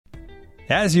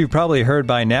As you've probably heard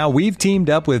by now, we've teamed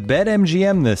up with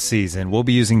BetMGM this season. We'll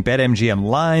be using BetMGM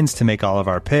lines to make all of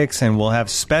our picks, and we'll have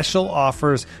special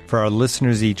offers for our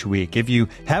listeners each week. If you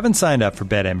haven't signed up for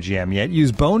BetMGM yet,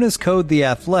 use bonus code The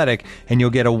Athletic, and you'll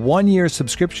get a 1-year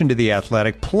subscription to The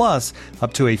Athletic, plus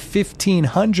up to a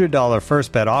 $1,500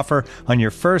 first bet offer on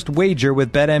your first wager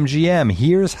with BetMGM.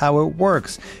 Here's how it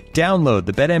works. Download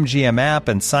the BetMGM app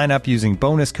and sign up using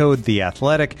bonus code The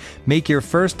Athletic. Make your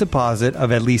first deposit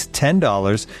of at least $10.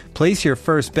 Place your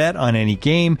first bet on any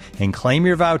game and claim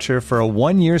your voucher for a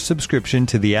 1-year subscription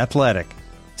to The Athletic.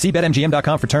 See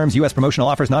BetMGM.com for terms. U.S. promotional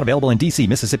offers not available in D.C.,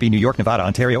 Mississippi, New York, Nevada,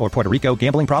 Ontario, or Puerto Rico.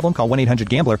 Gambling problem? Call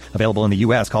 1-800-GAMBLER. Available in the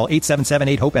U.S. Call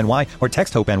 877-8-HOPE-NY or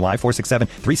text HOPE-NY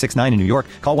 467-369 in New York.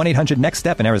 Call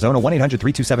 1-800-NEXT-STEP in Arizona.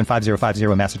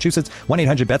 1-800-327-5050 in Massachusetts.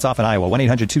 1-800-BETS-OFF in Iowa.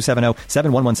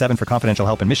 1-800-270-7117 for confidential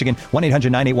help in Michigan.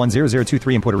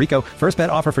 1-800-981-0023 in Puerto Rico. First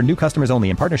bet offer for new customers only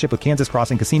in partnership with Kansas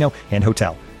Crossing Casino and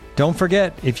Hotel. Don't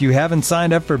forget, if you haven't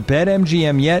signed up for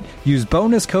BetMGM yet, use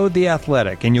bonus code The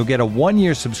Athletic, and you'll get a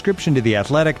 1-year subscription to The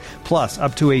Athletic, plus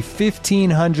up to a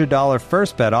 $1,500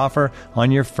 first bet offer on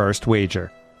your first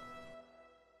wager.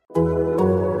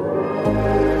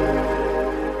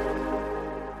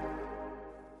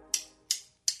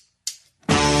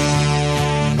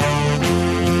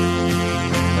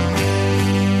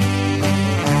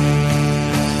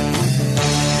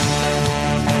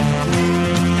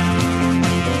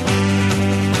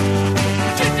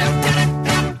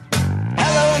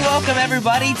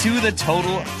 Everybody to the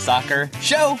Total Soccer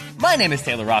Show. My name is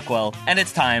Taylor Rockwell, and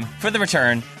it's time for the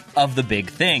return of the big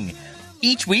thing.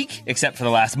 Each week, except for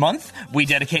the last month, we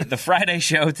dedicate the Friday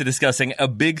show to discussing a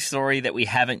big story that we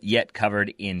haven't yet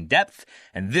covered in depth.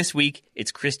 And this week,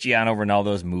 it's Cristiano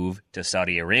Ronaldo's move to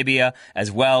Saudi Arabia,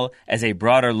 as well as a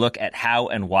broader look at how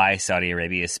and why Saudi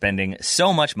Arabia is spending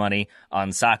so much money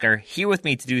on soccer. Here with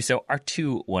me to do so are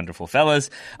two wonderful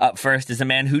fellas. Up first is a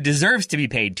man who deserves to be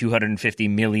paid $250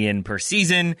 million per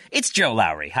season. It's Joe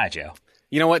Lowry. Hi, Joe.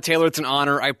 You know what, Taylor? It's an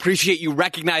honor. I appreciate you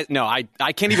recognize. No, I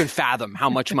can't even fathom how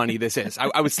much money this is.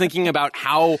 I was thinking about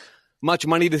how much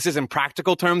money this is in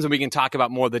practical terms, and we can talk about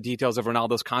more of the details of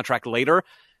Ronaldo's contract later.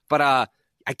 But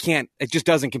I can't. It just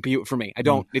doesn't compute for me. I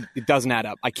don't. It doesn't add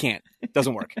up. I can't. It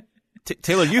doesn't work.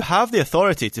 Taylor, you have the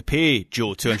authority to pay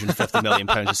Joe £250 million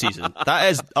a season. That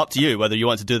is up to you whether you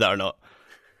want to do that or not.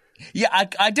 Yeah,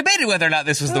 I debated whether or not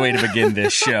this was the way to begin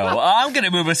this show. I'm going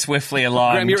to move us swiftly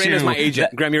along. Graham, you're in as my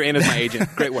agent. Graham, you're in as my agent.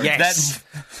 Great work. Yes.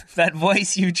 That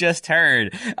voice you just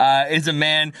heard is a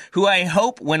man who I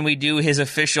hope when we do his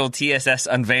official TSS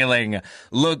unveiling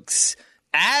looks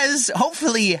as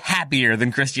hopefully happier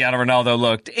than Cristiano Ronaldo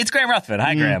looked. It's Graham Ruthven.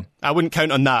 Hi, Graham. I wouldn't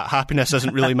count on that. Happiness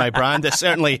isn't really my brand. It's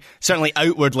certainly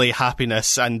outwardly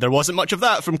happiness, and there wasn't much of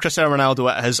that from Cristiano Ronaldo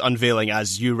at his unveiling,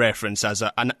 as you reference, as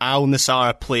an Al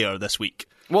Nassr player this week.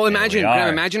 Well, imagine, Graham,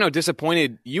 imagine how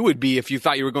disappointed you would be if you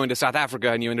thought you were going to South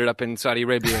Africa and you ended up in Saudi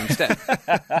Arabia instead.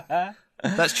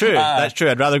 That's true. That's true.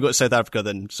 I'd rather go to South Africa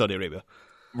than Saudi Arabia.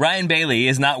 Ryan Bailey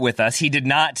is not with us. He did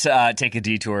not take a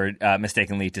detour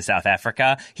mistakenly to South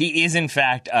Africa. He is, in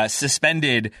fact,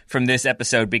 suspended from this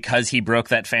episode because he broke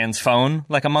that fan's phone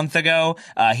like a month ago.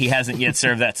 He hasn't yet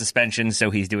served that suspension, so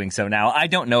he's doing so now. I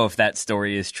don't know if that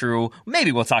story is true.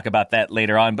 Maybe we'll talk about that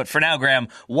later on. But for now, Graham,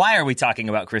 why are we talking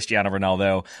about Cristiano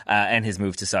Ronaldo and his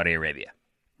move to Saudi Arabia?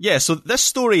 Yeah, so this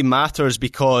story matters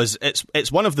because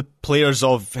it's one of the players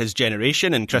of his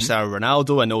generation, and Cristiano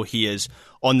Ronaldo. I know he is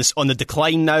on the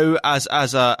decline now as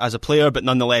a player, but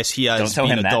nonetheless he has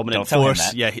been a dominant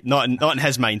force. Yeah, not in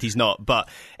his mind, he's not, but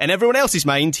in everyone else's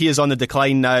mind, he is on the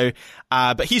decline now.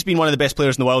 But he's been one of the best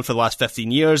players in the world for the last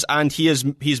 15 years, and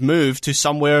he's moved to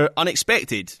somewhere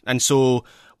unexpected, and so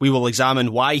we will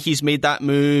examine why he's made that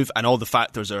move and all the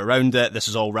factors that are around it. This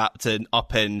is all wrapped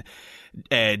up in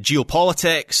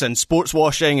geopolitics and sports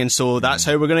washing, and so that's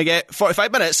how we're going to get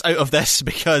 45 minutes out of this,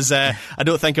 because I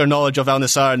don't think our knowledge of Al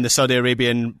Nassr and the Saudi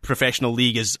Arabian professional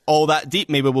league is all that deep.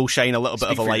 Maybe we'll shine a little bit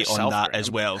of a light on that as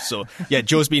well. So yeah,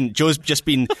 Joe's just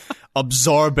been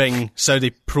absorbing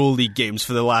Saudi Pro League games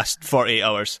for the last 48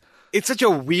 hours. It's such a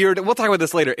weird, we'll talk about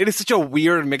this later, it is such a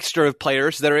weird mixture of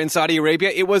players that are in Saudi Arabia.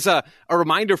 It was a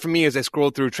reminder for me as I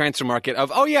scrolled through Transfer Market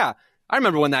of, oh yeah, I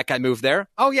remember when that guy moved there.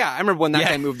 Oh, yeah, I remember when that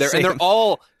guy moved there. Same. And they're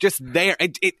all just there.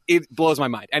 It blows my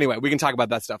mind. Anyway, we can talk about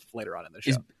that stuff later on in the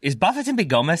show. Is Buffett's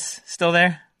Gomez still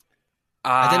there?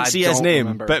 I didn't see his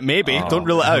name, but maybe. Don't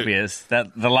rule it out. He is.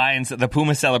 The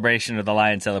Puma celebration or the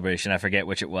Lion celebration, I forget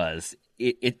which it was.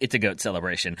 It's a GOAT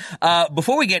celebration.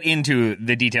 Before we get into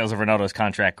the details of Ronaldo's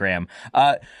contract, Graham,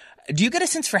 do you get a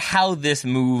sense for how this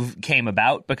move came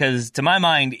about? Because to my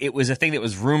mind, it was a thing that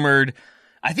was rumored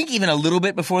I think even a little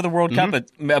bit before the World Cup,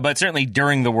 but certainly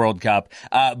during the World Cup.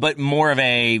 But more of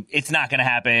it's not going to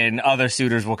happen. Other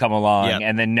suitors will come along,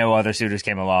 and then no other suitors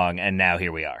came along, and now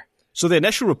here we are. So the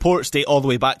initial reports date all the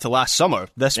way back to last summer.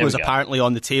 This was apparently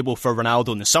on the table for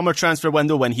Ronaldo in the summer transfer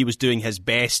window when he was doing his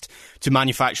best to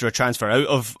manufacture a transfer out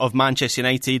of Manchester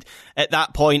United. At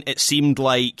that point, it seemed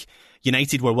like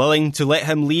United were willing to let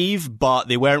him leave, but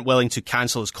they weren't willing to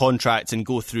cancel his contract and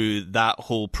go through that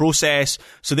whole process.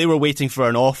 So they were waiting for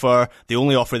an offer. The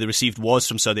only offer they received was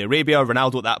from Saudi Arabia.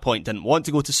 Ronaldo at that point didn't want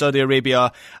to go to Saudi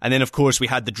Arabia. And then, of course, we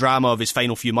had the drama of his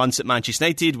final few months at Manchester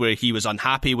United, where he was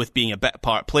unhappy with being a bit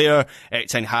part player. Erik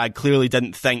ten Hag clearly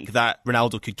didn't think that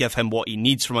Ronaldo could give him what he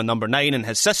needs from a number 9 in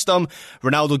his system.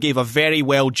 Ronaldo gave a very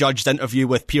well-judged interview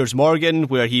with Piers Morgan,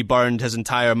 where he burned his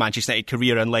entire Manchester United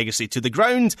career and legacy to the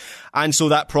ground. And so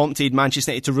that prompted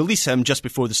Manchester United to release him just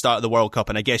before the start of the World Cup.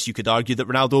 And I guess you could argue that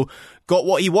Ronaldo got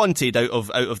what he wanted out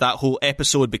of that whole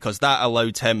episode, because that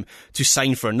allowed him to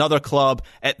sign for another club.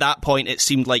 At that point, it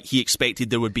seemed like he expected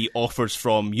there would be offers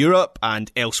from Europe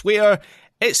and elsewhere.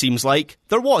 It seems like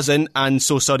there wasn't, and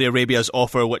so Saudi Arabia's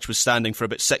offer, which was standing for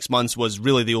about 6 months, was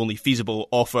really the only feasible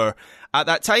offer at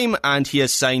that time, and he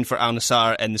has signed for Al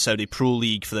Nassr in the Saudi Pro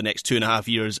League for the next 2.5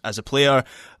 years as a player,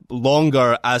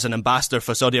 longer as an ambassador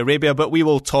for Saudi Arabia, but we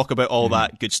will talk about all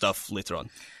that good stuff later on.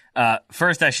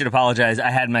 First, I should apologize. I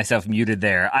had myself muted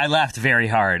there. I laughed very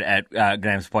hard at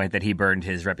Graham's point that he burned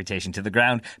his reputation to the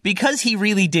ground, because he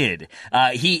really did.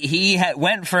 He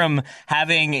went from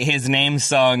having his name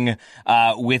sung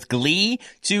with glee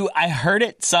to, I heard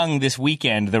it sung this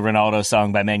weekend, the Ronaldo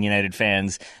song by Man United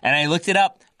fans, and I looked it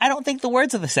up. I don't think the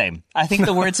words are the same. I think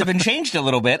the words have been changed a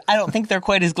little bit. I don't think they're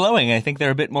quite as glowing. I think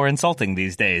they're a bit more insulting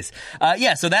these days.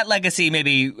 So that legacy may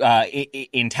be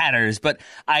in tatters, but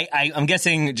I'm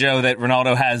guessing, Joe, that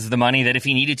Ronaldo has the money that if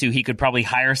he needed to, he could probably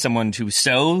hire someone to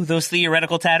sew those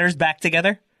theoretical tatters back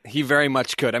together. He very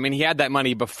much could. I mean, he had that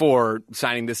money before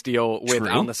signing this deal with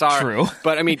Al Nassr. True.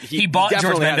 But, I mean, he bought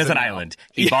George Mendes an island.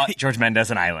 He bought George Mendes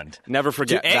an island. Never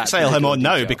forget to that. Exile him on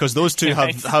now, because those two have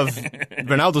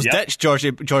Ronaldo's ditched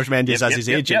George Mendes as his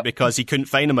agent because he couldn't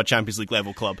find him a Champions League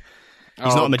level club.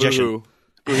 He's not a magician.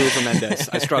 Boo-hoo for Mendes.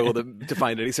 I struggle to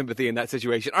find any sympathy in that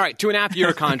situation. All right,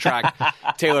 2.5-year contract,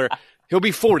 Taylor. He'll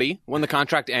be 40 when the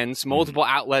contract ends. Multiple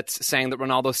outlets saying that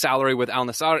Ronaldo's salary with Al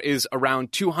Nassr is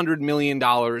around $200 million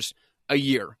a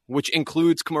year, which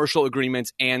includes commercial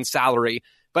agreements and salary.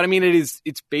 But I mean, it's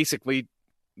basically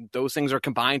those things are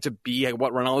combined to be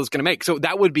what Ronaldo's going to make. So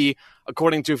that would be,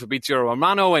 according to Fabrizio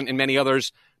Romano and many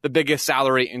others, the biggest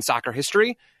salary in soccer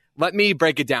history. Let me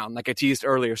break it down, like I teased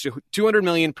earlier. So $200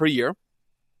 million per year,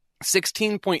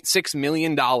 $16.6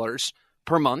 million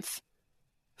per month,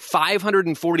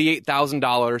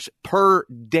 $548,000 per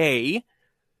day,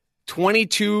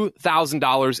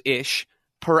 $22,000-ish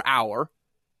per hour,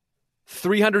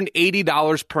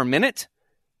 $380 per minute,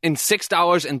 and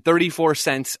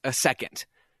 $6.34 a second.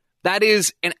 That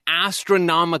is an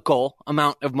astronomical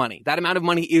amount of money. That amount of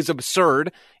money is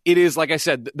absurd. It is, like I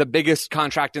said, the biggest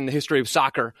contract in the history of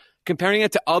soccer. Comparing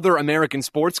it to other American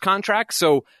sports contracts,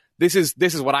 so this is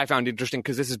what I found interesting,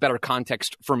 because this is better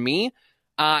context for me.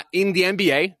 In the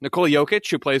NBA, Nikola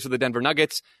Jokic, who plays for the Denver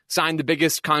Nuggets, signed the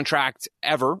biggest contract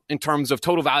ever in terms of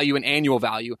total value and annual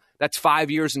value. That's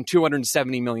 5 years and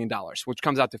 $270 million, which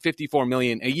comes out to $54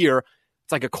 million a year.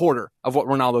 It's like a quarter of what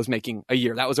Ronaldo's making a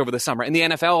year. That was over the summer. In the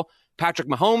NFL, Patrick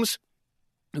Mahomes,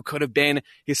 who could have been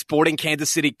his Sporting Kansas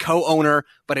City co-owner,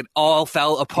 but it all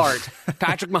fell apart.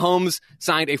 Patrick Mahomes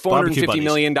signed a $450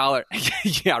 million,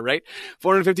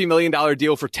 $450 million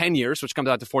deal for 10 years, which comes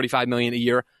out to $45 million a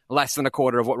year, less than a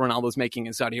quarter of what Ronaldo's making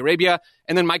in Saudi Arabia.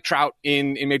 And then Mike Trout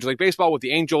in Major League Baseball with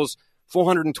the Angels,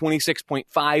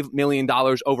 $426.5 million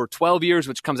over 12 years,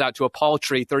 which comes out to a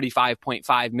paltry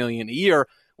 $35.5 million a year,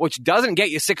 which doesn't get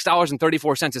you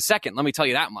 $6.34 a second. Let me tell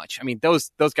you that much. I mean,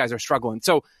 those guys are struggling.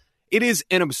 So it is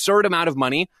an absurd amount of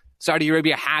money. Saudi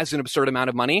Arabia has an absurd amount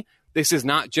of money. This is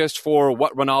not just for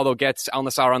what Ronaldo gets Al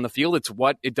Nassr on the field. It's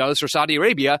what it does for Saudi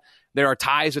Arabia. There are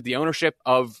ties with the ownership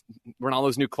of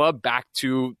Ronaldo's new club back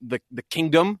to the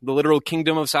kingdom, the literal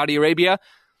kingdom of Saudi Arabia.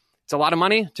 It's a lot of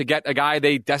money to get a guy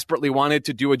they desperately wanted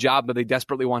to do a job that they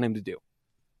desperately want him to do.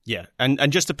 Yeah,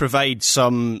 and just to provide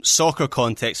some soccer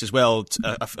context as well,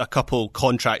 a couple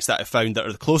contracts that I found that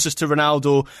are the closest to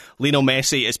Ronaldo. Lionel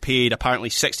Messi is paid apparently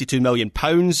 £62 million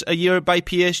a year by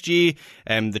PSG.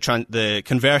 The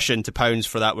conversion to pounds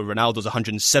for that with Ronaldo's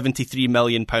 £173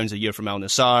 million a year from Al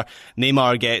Nassr.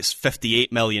 Neymar gets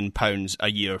 £58 million a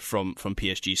year from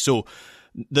PSG. So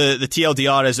the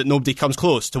TLDR is that nobody comes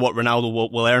close to what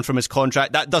Ronaldo will earn from his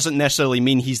contract. That doesn't necessarily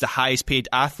mean he's the highest paid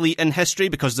athlete in history,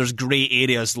 because there's grey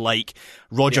areas like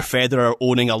Roger Federer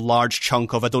owning a large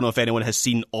chunk of, I don't know if anyone has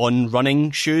seen On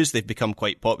running shoes. They've become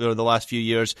quite popular the last few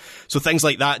years. So things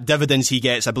like that, dividends he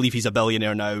gets, I believe he's a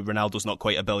billionaire now. Ronaldo's not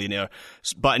quite a billionaire.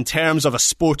 But in terms of a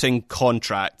sporting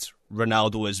contract,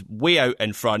 Ronaldo is way out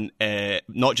in front,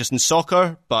 not just in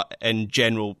soccer, but in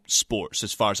general sports,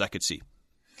 as far as I could see.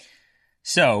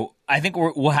 So I think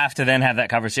we'll have to then have that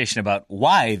conversation about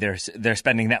why they're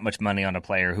spending that much money on a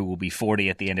player who will be 40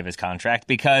 at the end of his contract,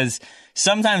 because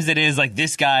sometimes it is like,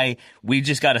 this guy, we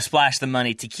just got to splash the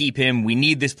money to keep him. We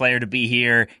need this player to be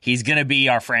here. He's going to be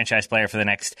our franchise player for the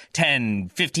next 10,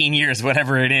 15 years,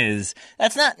 whatever it is.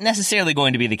 That's not necessarily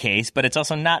going to be the case, but it's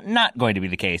also not going to be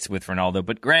the case with Ronaldo.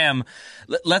 But Graham,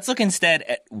 let's look instead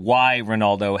at why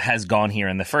Ronaldo has gone here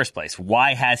in the first place.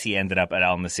 Why has he ended up at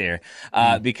Al Nassr?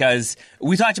 Because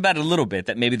we talked about it a little bit,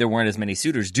 that maybe there weren't as many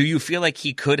suitors. Do you feel like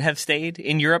he could have stayed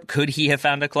in Europe? Could he have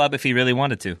found a club if he really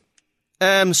wanted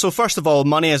to? So first of all,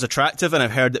 money is attractive, and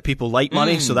I've heard that people like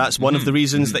money, so that's one of the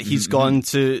reasons that he's gone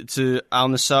to Al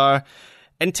Nassr.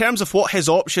 In terms of what his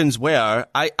options were,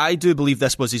 I do believe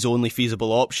this was his only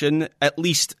feasible option, at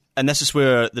least, and this is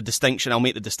where I'll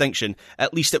make the distinction,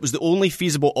 at least it was the only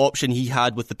feasible option he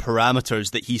had with the parameters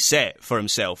that he set for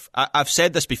himself. I've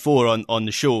said this before on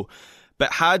the show,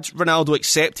 but had Ronaldo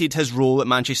accepted his role at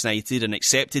Manchester United and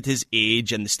accepted his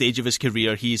age and the stage of his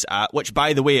career he's at, which,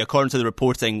 by the way, according to the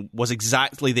reporting, was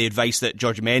exactly the advice that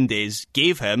Jorge Mendes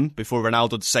gave him before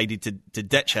Ronaldo decided to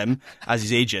ditch him as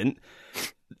his agent,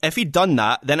 if he'd done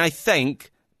that, then I think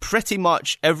pretty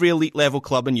much every elite level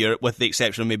club in Europe, with the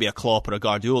exception of maybe a Klopp or a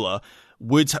Guardiola,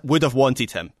 would have wanted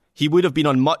him. He would have been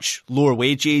on much lower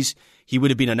wages. He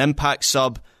would have been an impact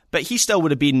sub. But he still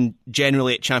would have been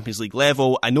generally at Champions League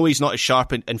level. I know he's not as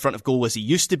sharp in front of goal as he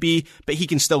used to be, but he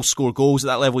can still score goals at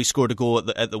that level. He scored a goal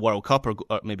at the World Cup,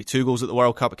 or maybe 2 goals at the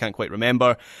World Cup. I can't quite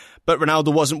remember. But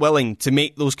Ronaldo wasn't willing to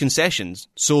make those concessions.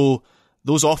 So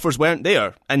those offers weren't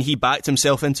there. And he backed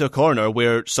himself into a corner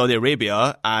where Saudi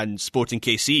Arabia and Sporting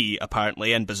KC,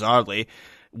 apparently and bizarrely,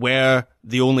 were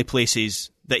the only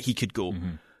places that he could go.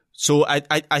 Mm-hmm. So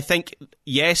I think,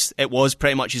 yes, it was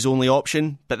pretty much his only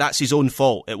option, but that's his own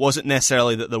fault. It wasn't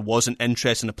necessarily that there wasn't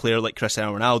interest in a player like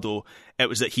Cristiano Ronaldo. It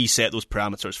was that he set those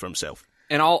parameters for himself.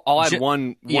 And I'll add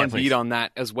one beat on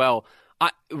that as well.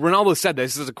 Ronaldo said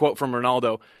this is a quote from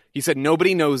Ronaldo. He said,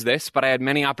 "Nobody knows this, but I had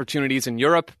many opportunities in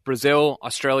Europe, Brazil,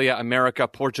 Australia, America,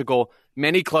 Portugal.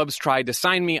 Many clubs tried to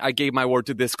sign me. I gave my word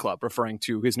to this club," referring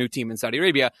to his new team in Saudi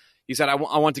Arabia. He said, I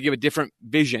want to give a different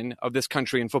vision of this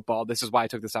country in football. This is why I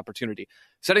took this opportunity.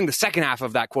 Setting the second half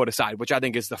of that quote aside, which I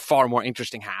think is the far more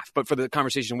interesting half, but for the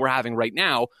conversation we're having right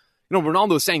now,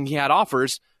 Ronaldo is saying he had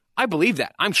offers. I believe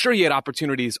that. I'm sure he had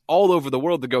opportunities all over the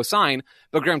world to go sign.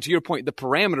 But Graham, to your point, the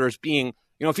parameters being,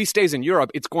 if he stays in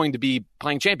Europe, it's going to be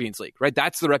playing Champions League, right?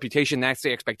 That's the reputation. That's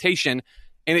the expectation.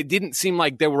 And it didn't seem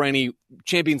like there were any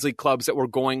Champions League clubs that were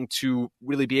going to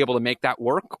really be able to make that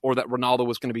work, or that Ronaldo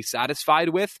was going to be satisfied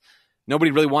with.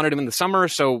 Nobody really wanted him in the summer,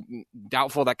 so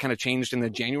doubtful that kind of changed in the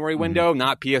January window.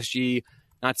 Not PSG,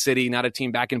 not City, not a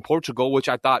team back in Portugal, which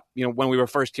I thought, when we were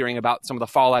first hearing about some of the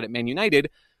fallout at Man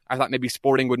United, I thought maybe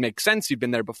Sporting would make sense. You've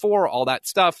been there before, all that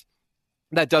stuff.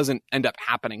 That doesn't end up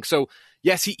happening. So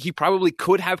yes, he probably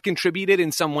could have contributed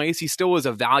in some ways. He still was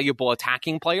a valuable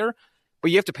attacking player, but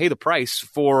you have to pay the price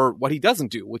for what he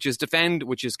doesn't do, which is defend,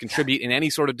 which is contribute in any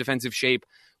sort of defensive shape,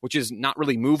 which is not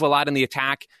really move a lot in the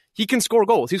attack. He can score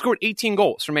goals. He scored 18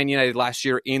 goals for Man United last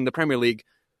year in the Premier League.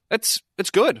 That's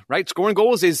good, right? Scoring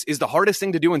goals is the hardest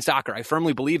thing to do in soccer. I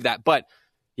firmly believe that, but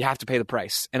you have to pay the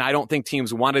price. And I don't think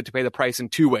teams wanted to pay the price in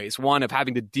two ways. One, of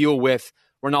having to deal with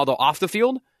Ronaldo off the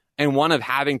field, and one of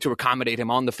having to accommodate him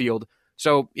on the field.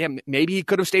 So, yeah, maybe he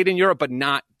could have stayed in Europe, but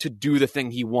not to do the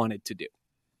thing he wanted to do.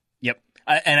 Yep.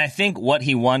 And I think what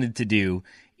he wanted to do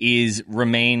is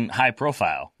remain high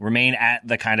profile, remain at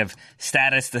the kind of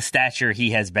status, the stature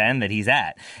he has been, that he's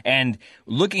at. And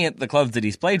looking at the clubs that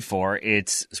he's played for,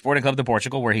 it's Sporting Club de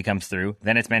Portugal, where he comes through,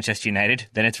 then it's Manchester United,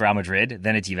 then it's Real Madrid,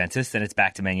 then it's Juventus, then it's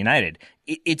back to Man United.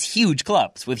 It's huge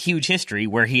clubs with huge history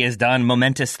where he has done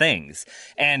momentous things.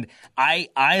 And I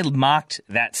mocked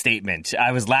that statement.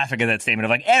 I was laughing at that statement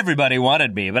of like, everybody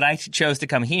wanted me, but I chose to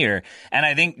come here. And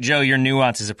I think, Joe, your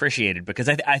nuance is appreciated, because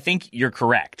I think you're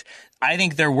correct. I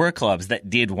think there were clubs that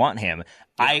did want him.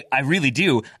 Yeah. I really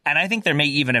do. And I think there may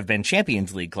even have been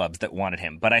Champions League clubs that wanted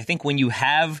him. But I think when you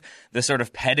have the sort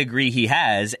of pedigree he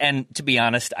has, and to be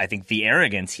honest, I think the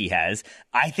arrogance he has,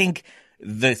 I think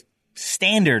the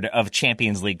standard of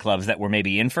Champions League clubs that were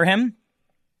maybe in for him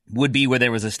would be where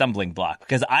there was a stumbling block,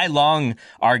 because I long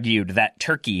argued that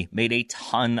Turkey made a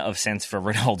ton of sense for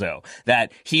Ronaldo,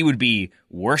 that he would be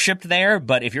worshipped there.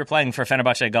 But if you're playing for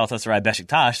Fenerbahce, Galatasaray,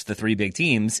 Besiktas, the three big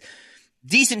teams,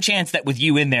 decent chance that with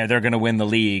you in there, they're going to win the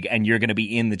league and you're going to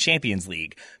be in the Champions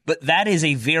League. But that is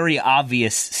a very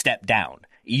obvious step down.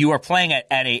 You are playing at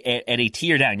a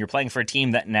tier down. You're playing for a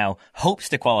team that now hopes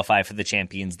to qualify for the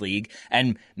Champions League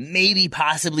and maybe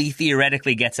possibly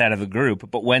theoretically gets out of the group.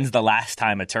 But when's the last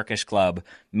time a Turkish club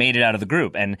made it out of the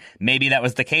group? And maybe that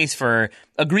was the case for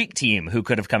a Greek team who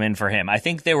could have come in for him. I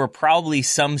think there were probably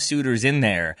some suitors in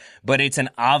there, but it's an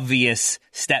obvious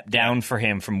step down for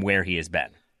him from where he has been.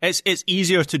 It's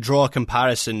easier to draw a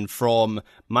comparison from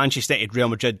Manchester United, Real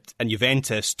Madrid and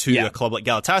Juventus to a club like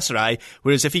Galatasaray,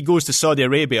 whereas if he goes to Saudi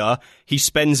Arabia, he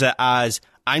spins it as,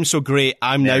 I'm so great,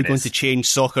 I'm now going to change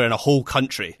soccer in a whole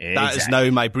country. Exactly. That is now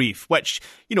my brief, which,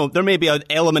 there may be an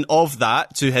element of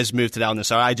that to his move to Al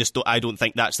Nassr. I don't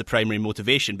think that's the primary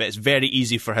motivation, but it's very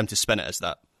easy for him to spin it as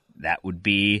that. That would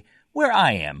be where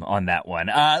I am on that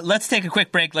one. Let's take a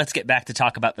quick break. Let's get back to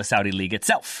talk about the Saudi League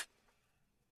itself.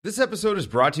 This episode is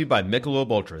brought to you by Michelob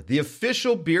Ultra, the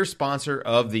official beer sponsor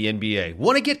of the NBA.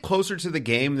 Want to get closer to the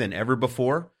game than ever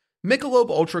before? Michelob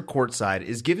Ultra Courtside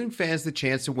is giving fans the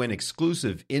chance to win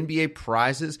exclusive NBA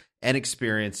prizes and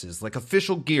experiences like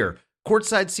official gear,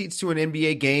 courtside seats to an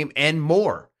NBA game, and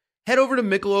more. Head over to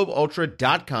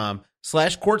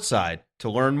MichelobUltra.com/courtside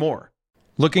to learn more.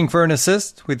 Looking for an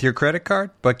assist with your credit card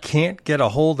but can't get a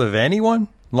hold of anyone?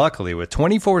 Luckily, with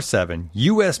 24/7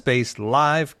 U.S.-based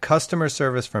live customer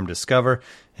service from Discover,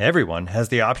 everyone has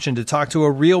the option to talk to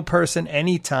a real person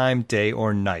anytime, day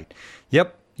or night.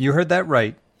 Yep, you heard that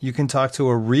right. You can talk to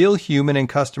a real human in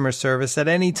customer service at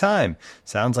any time.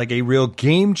 Sounds like a real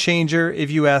game changer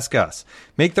if you ask us.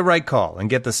 Make the right call and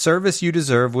get the service you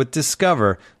deserve with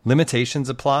Discover. Limitations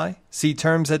apply. See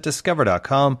terms at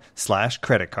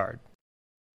discover.com/creditcard.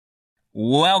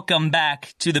 Welcome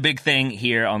back to the big thing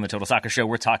here on the Total Soccer Show.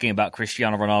 We're talking about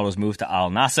Cristiano Ronaldo's move to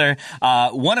Al Nassr.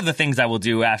 One of the things I will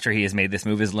do after he has made this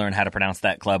move is learn how to pronounce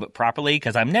that club properly,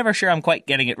 because I'm never sure I'm quite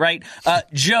getting it right.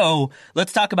 Joe,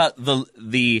 let's talk about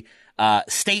the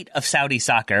state of Saudi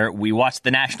soccer. We watched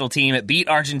the national team beat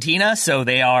Argentina, so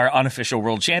they are unofficial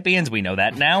world champions. We know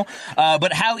that now.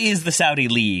 But how is the Saudi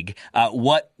league?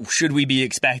 What should we be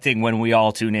expecting when we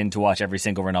all tune in to watch every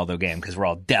single Ronaldo game? Because we're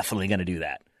all definitely going to do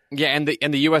that. Yeah, and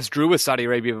the U.S. drew with Saudi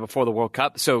Arabia before the World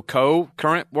Cup, so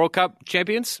current World Cup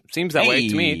champions seems that way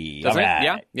to me, doesn't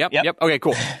it? Yeah, yep. Okay,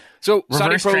 cool. So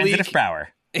Saudi Pro League, power.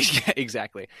 Yeah,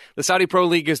 exactly. The Saudi Pro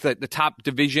League is the top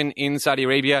division in Saudi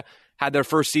Arabia. Had their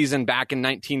first season back in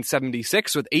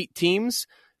 1976 with 8 teams.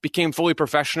 Became fully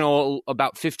professional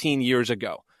about 15 years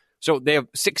ago. So they have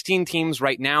 16 teams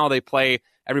right now.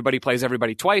 Everybody plays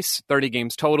everybody twice. 30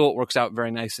 games total. It works out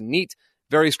very nice and neat.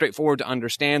 Very straightforward to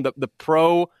understand. The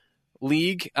Pro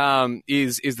League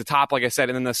is the top, like I said,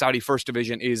 and then the Saudi First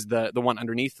Division is the one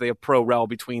underneath. They have Pro Rel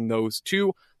between those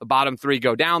two. The bottom 3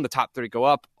 go down, the top 3 go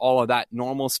up, all of that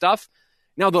normal stuff.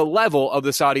 Now, the level of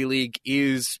the Saudi League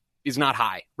is not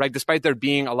high, right? Despite there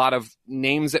being a lot of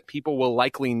names that people will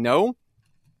likely know,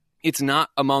 it's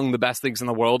not among the best leagues in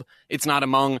the world. It's not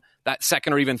among that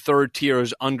second or even third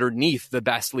tiers underneath the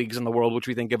best leagues in the world, which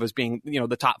we think of as being,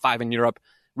 the top 5 in Europe.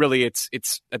 Really, it's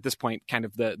at this point kind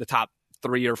of the top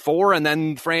 3 or 4, and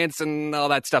then France and all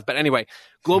that stuff. But anyway,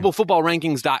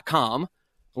 globalfootballrankings.com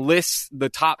lists the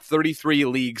top 33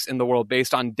 leagues in the world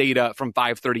based on data from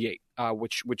 538,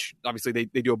 which obviously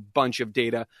they do a bunch of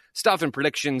data stuff and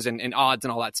predictions and odds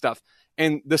and all that stuff.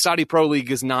 And the Saudi Pro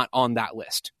League is not on that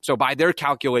list. So by their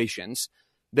calculations,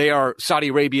 Saudi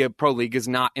Arabia Pro League is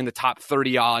not in the top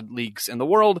 30-odd leagues in the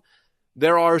world.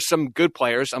 There are some good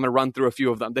players. I'm going to run through a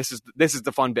few of them. This is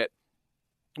the fun bit.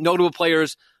 Notable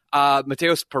players,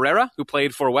 Mateus Pereira, who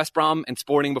played for West Brom and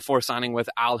Sporting before signing with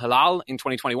Al Hilal in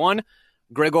 2021.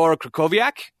 Gregor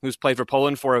Krychowiak, who's played for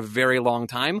Poland for a very long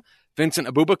time. Vincent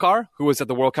Aboubakar, who was at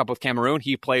the World Cup with Cameroon.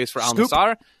 He plays for Al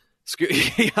Nassr.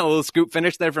 A little scoop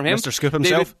finish there from him. Mr. Scoop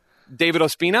himself. David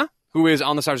Ospina, who is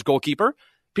Al Nassr's goalkeeper.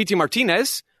 Pity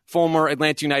Martinez, former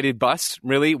Atlanta United bust,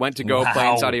 really went to go play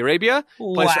in Saudi Arabia.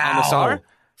 Plays for Al Nassr.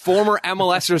 Former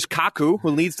MLSers Kaku,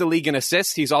 who leads the league in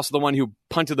assists. He's also the one who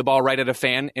punted the ball right at a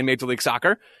fan in Major League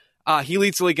Soccer. He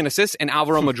leads the league in assists. And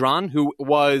Alvaro Madran, who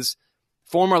was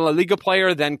former La Liga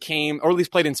player, then came, or at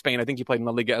least played in Spain. I think he played in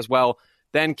La Liga as well.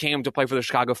 Then came to play for the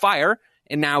Chicago Fire,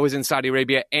 and now is in Saudi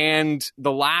Arabia. And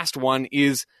the last one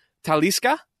is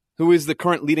Talisca, who is the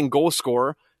current leading goal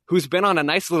scorer, who's been on a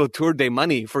nice little Tour de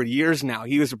Money for years now.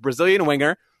 He was a Brazilian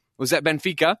winger, was at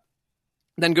Benfica,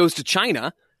 then goes to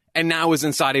China, and now is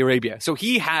in Saudi Arabia. So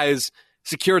he has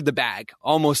secured the bag,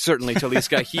 almost certainly,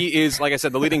 Talisca. He is, like I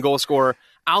said, the leading goal scorer.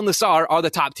 Al Nassr are the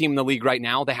top team in the league right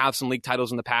now. They have some league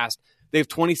titles in the past. They have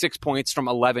 26 points from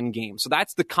 11 games. So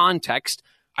that's the context.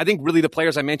 I think really the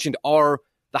players I mentioned are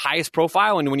the highest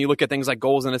profile. And when you look at things like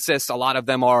goals and assists, a lot of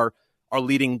them are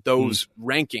leading those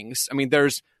rankings. I mean,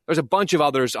 there's a bunch of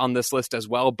others on this list as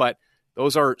well, but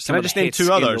those are some of the hits. Can I just name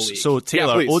two others? So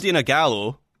Taylor, yeah, Odion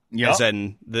Ighalo is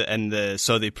in the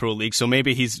Saudi Pro League, so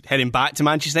maybe he's heading back to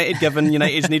Manchester United, given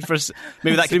United's need for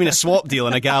maybe that could have been a swap deal,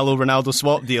 an Ighalo Ronaldo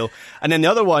swap deal. And then the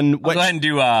other one, I'll go ahead and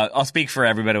do. I'll speak for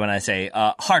everybody when I say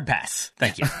hard pass.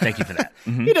 Thank you for that.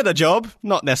 Mm-hmm. He did a job,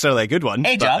 not necessarily a good one,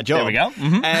 a job. There we go.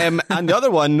 Mm-hmm. And the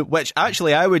other one, which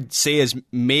actually I would say is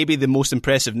maybe the most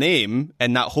impressive name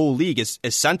in that whole league, is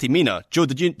Santi Mina. Joe,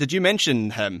 did you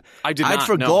mention him? I did not.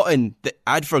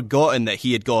 I'd forgotten that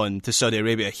he had gone to Saudi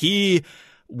Arabia. He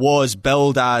was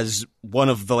billed as one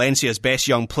of Valencia's best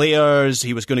young players.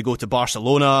 He was going to go to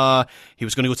Barcelona. He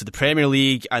was going to go to the Premier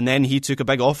League. And then he took a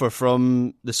big offer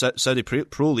from the Saudi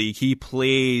Pro League. He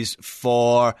plays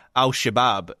for Al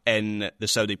Shabab in the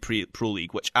Saudi Pro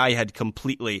League, which I had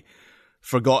completely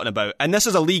forgotten about. And this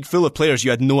is a league full of players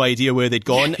you had no idea where they'd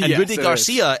gone. And yes, Rudy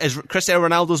Garcia is Cristiano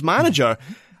Ronaldo's manager.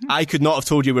 I could not have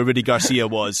told you where Rudy Garcia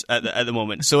was at the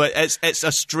moment. So it's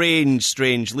a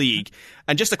strange league.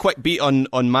 And just a quick beat on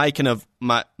my kind of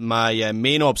my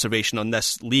main observation on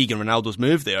this league and Ronaldo's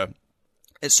move there.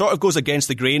 It sort of goes against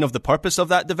the grain of the purpose of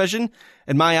that division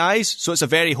in my eyes. So it's a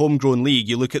very homegrown league.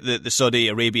 You look at the Saudi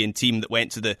Arabian team that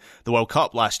went to the World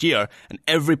Cup last year, and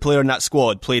every player in that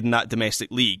squad played in that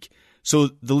domestic league. So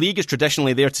the league is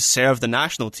traditionally there to serve the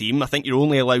national team. I think you're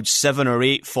only allowed 7 or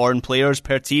 8 foreign players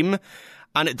per team.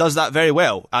 And it does that very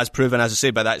well, as proven, as I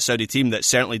say, by that Saudi team that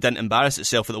certainly didn't embarrass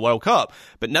itself at the World Cup.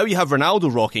 But now you have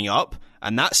Ronaldo rocking up,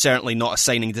 and that's certainly not a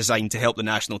signing designed to help the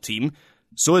national team.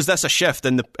 So is this a shift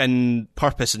in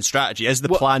purpose and strategy? Is the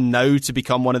plan now to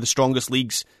become one of the strongest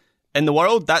leagues in the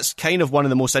world? That's kind of one of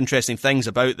the most interesting things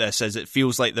about this, is it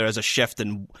feels like there is a shift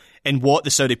in what the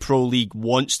Saudi Pro League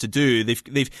wants to do.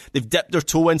 They've dipped their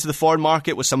toe into the foreign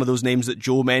market with some of those names that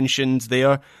Joe mentioned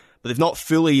there, but they've not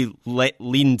fully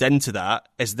leaned into that.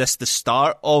 Is this the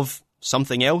start of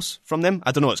something else from them?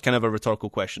 I don't know. It's kind of a rhetorical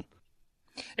question.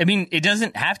 I mean, it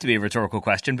doesn't have to be a rhetorical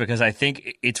question, because I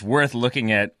think it's worth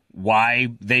looking at why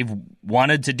they've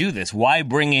wanted to do this. Why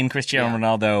bring in Cristiano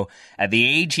Ronaldo at the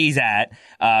age he's at,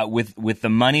 with the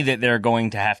money that they're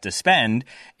going to have to spend.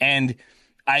 And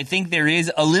I think there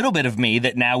is a little bit of me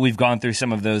that now we've gone through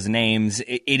some of those names.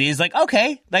 It is like,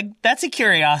 okay, like that's a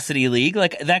curiosity league.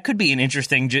 Like that could be an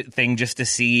interesting thing just to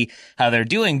see how they're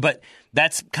doing. But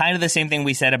that's kind of the same thing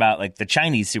we said about like the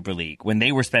Chinese Super League when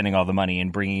they were spending all the money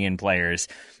and bringing in players.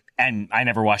 And I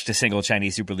never watched a single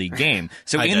Chinese Super League game.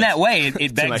 So in that way,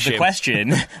 it begs the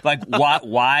question, like,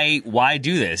 why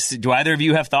do this? Do either of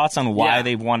you have thoughts on why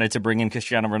they've wanted to bring in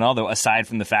Cristiano Ronaldo, aside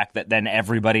from the fact that then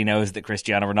everybody knows that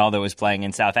Cristiano Ronaldo is playing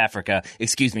in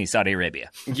Saudi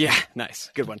Arabia? Yeah, nice.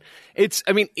 Good one. It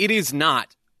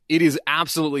is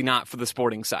absolutely not for the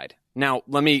sporting side. Now,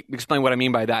 let me explain what I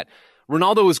mean by that.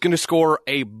 Ronaldo is going to score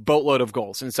a boatload of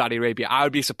goals in Saudi Arabia. I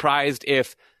would be surprised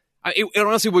if... It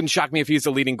honestly wouldn't shock me if he's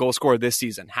the leading goal scorer this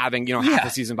season, having half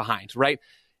a season behind, right?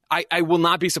 I will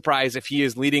not be surprised if he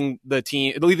is leading the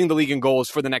league in goals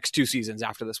for the next 2 seasons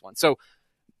after this one. So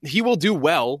he will do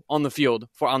well on the field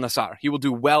for Al Nassr. He will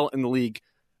do well in the league,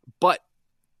 but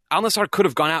Al Nassr could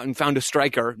have gone out and found a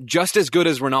striker just as good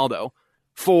as Ronaldo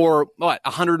for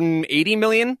 180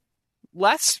 million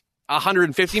less.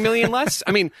 150 million less?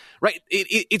 I mean, right,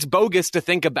 it's bogus to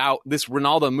think about this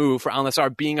Ronaldo move for Al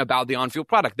Nassr being about the on-field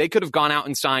product. They could have gone out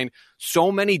and signed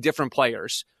so many different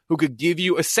players who could give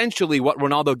you essentially what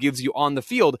Ronaldo gives you on the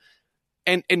field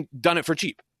and done it for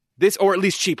cheap. This, or at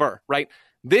least cheaper, right?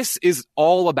 This is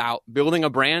all about building a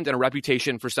brand and a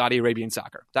reputation for Saudi Arabian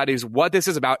soccer. That is what this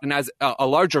is about. And as a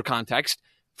larger context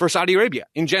for Saudi Arabia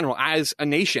in general, as a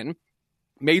nation,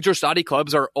 major Saudi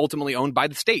clubs are ultimately owned by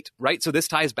the state, right? So this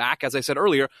ties back, as I said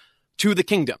earlier, to the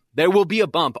kingdom. There will be a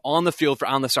bump on the field for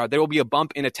Al Nassr. There will be a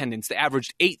bump in attendance. They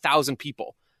averaged 8,000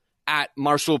 people at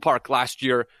Marsul Park last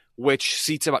year, which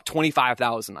seats about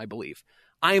 25,000, I believe.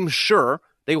 I am sure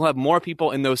they will have more people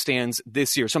in those stands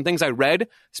this year. Some things I read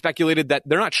speculated that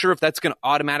they're not sure if that's going to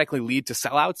automatically lead to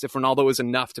sellouts, if Ronaldo is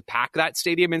enough to pack that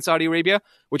stadium in Saudi Arabia,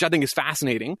 which I think is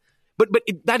fascinating. But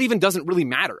that even doesn't really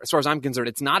matter as far as I'm concerned.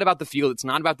 It's not about the field. It's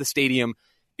not about the stadium.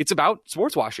 It's about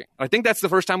sports washing. I think that's the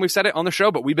first time we've said it on the show,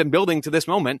 but we've been building to this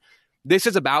moment. This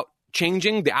is about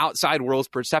changing the outside world's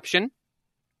perception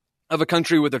of a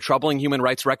country with a troubling human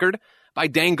rights record by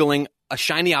dangling a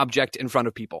shiny object in front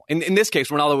of people. In this case,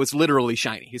 Ronaldo is literally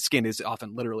shiny. His skin is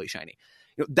often literally shiny.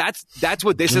 That's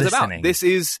what this is about. This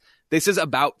is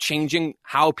about changing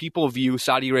how people view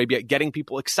Saudi Arabia, getting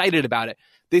people excited about it.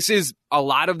 This is a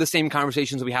lot of the same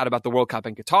conversations we had about the World Cup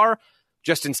in Qatar,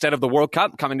 just instead of the World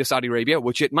Cup coming to Saudi Arabia,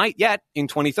 which it might yet in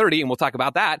 2030, and we'll talk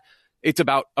about that. It's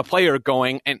about a player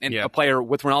going and a player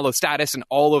with Ronaldo's status and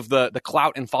all of the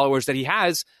clout and followers that he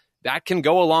has. That can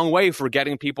go a long way for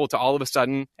getting people to all of a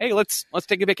sudden, hey, let's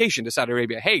take a vacation to Saudi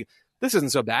Arabia. Hey, this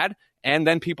isn't so bad. And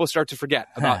then people start to forget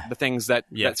about the things that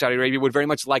Saudi Arabia would very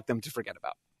much like them to forget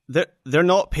about. They're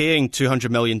not paying $200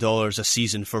 million a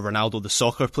season for Ronaldo, the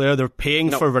soccer player. They're paying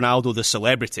for Ronaldo, the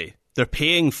celebrity. They're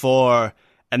paying for,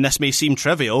 and this may seem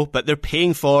trivial, but they're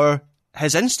paying for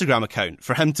his Instagram account,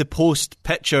 for him to post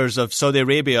pictures of Saudi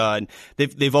Arabia. And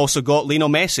they've also got Lionel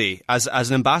Messi as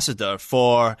an ambassador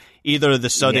for either the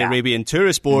Saudi Arabian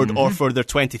Tourist Board or for their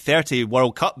 2030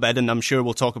 World Cup bid. And I'm sure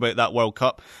we'll talk about that World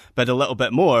Cup bid a little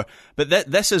bit more. But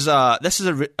this is a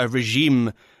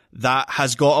regime that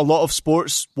has got a lot of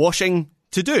sports washing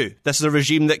to do. This is a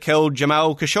regime that killed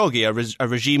Jamal Khashoggi, a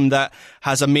regime that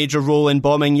has a major role in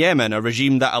bombing Yemen, a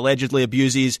regime that allegedly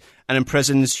abuses and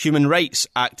imprisons human rights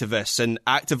activists and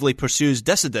actively pursues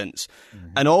dissidents.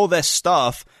 And all this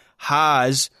stuff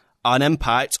has an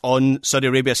impact on Saudi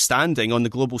Arabia's standing on the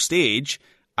global stage,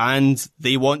 and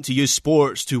they want to use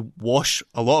sports to wash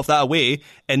a lot of that away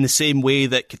in the same way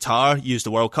that Qatar used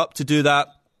the World Cup to do that,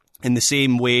 in the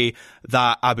same way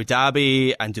that Abu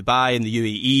Dhabi and Dubai and the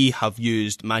UAE have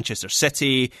used Manchester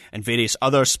City and various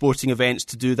other sporting events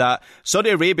to do that. Saudi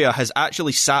Arabia has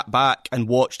actually sat back and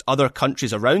watched other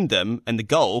countries around them in the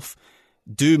Gulf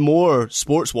do more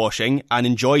sports washing and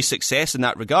enjoy success in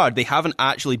that regard. They haven't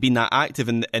actually been that active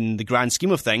in the grand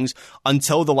scheme of things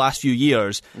until the last few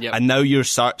years. And now you're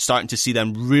starting to see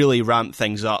them really ramp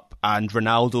things up. And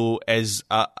Ronaldo is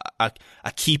a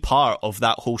key part of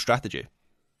that whole strategy.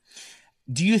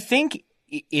 Do you think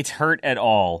it's hurt at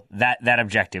all, that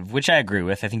objective, which I agree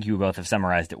with? I think you both have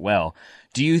summarized it well.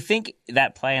 Do you think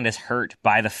that plan is hurt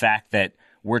by the fact that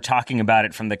we're talking about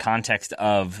it from the context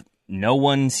of no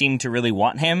one seemed to really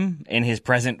want him in his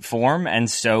present form, and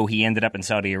so he ended up in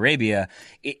Saudi Arabia?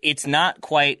 It's not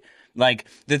quite... Like,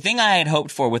 the thing I had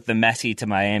hoped for with the Messi to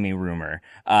Miami rumor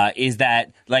is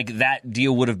that, like, that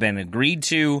deal would have been agreed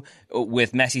to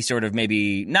with Messi sort of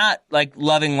maybe not, like,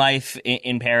 loving life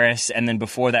in Paris, and then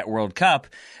before that World Cup,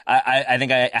 I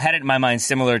think I had it in my mind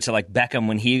similar to, like, Beckham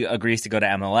when he agrees to go to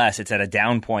MLS. It's at a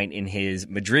down point in his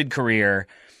Madrid career,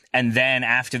 and then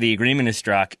after the agreement is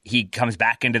struck, he comes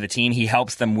back into the team. He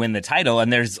helps them win the title.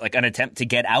 And there's like an attempt to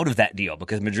get out of that deal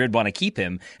because Madrid want to keep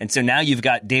him. And so now you've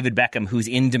got David Beckham, who's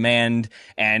in demand,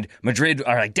 and Madrid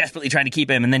are like desperately trying to keep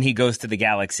him. And then he goes to the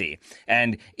Galaxy.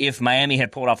 And if Miami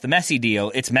had pulled off the Messi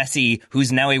deal, it's Messi,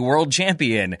 who's now a world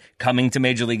champion, coming to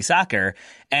Major League Soccer.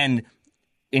 And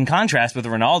in contrast with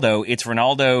Ronaldo, it's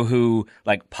Ronaldo who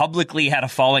like publicly had a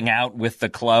falling out with the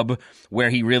club where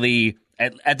he really,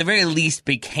 at the very least,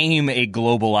 became a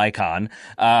global icon.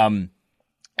 And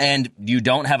you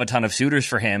don't have a ton of suitors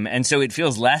for him. And so it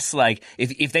feels less like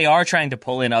if they are trying to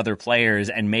pull in other players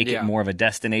and make it more of a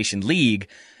destination league,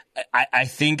 I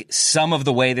think some of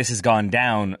the way this has gone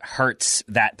down hurts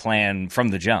that plan from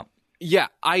the jump. Yeah,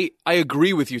 I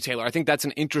agree with you, Taylor. I think that's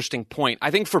an interesting point.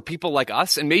 I think for people like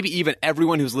us, and maybe even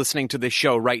everyone who's listening to this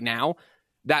show right now,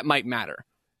 that might matter.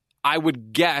 I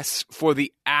would guess for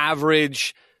the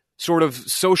average sort of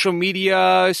social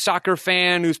media soccer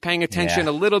fan who's paying attention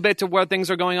a little bit to where things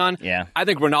are going on, I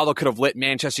think Ronaldo could have lit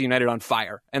Manchester United on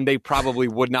fire, and they probably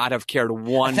would not have cared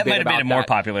one bit about that. That might have made it more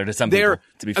popular to some people,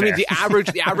 to be fair. I mean,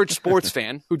 the average sports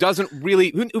fan who doesn't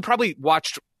really, who probably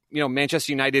watched,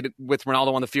 Manchester United with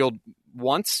Ronaldo on the field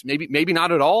once, maybe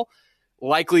not at all,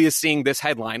 likely is seeing this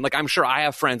headline. Like, I'm sure I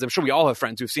have friends, I'm sure we all have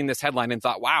friends who've seen this headline and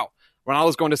thought, wow,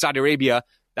 Ronaldo's going to Saudi Arabia.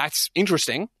 That's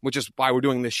interesting, which is why we're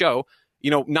doing this show.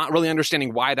 Not really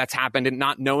understanding why that's happened and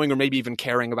not knowing or maybe even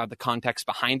caring about the context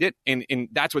behind it. And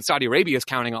that's what Saudi Arabia is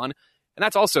counting on. And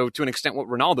that's also, to an extent, what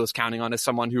Ronaldo's counting on as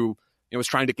someone who is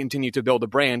trying to continue to build a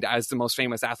brand as the most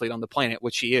famous athlete on the planet,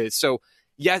 which he is. So,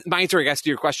 yes, my answer, I guess, to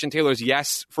your question, Taylor, is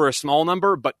yes for a small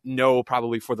number, but no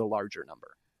probably for the larger number.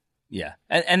 Yeah,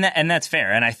 and that's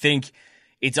fair. And I think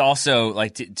it's also,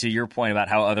 like, to your point about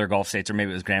how other Gulf states, or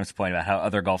maybe it was Graham's point about how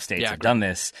other Gulf states have done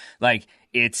this, like,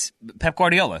 it's Pep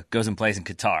Guardiola goes and plays in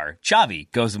Qatar. Xavi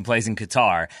goes and plays in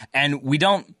Qatar. And we're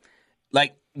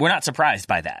not surprised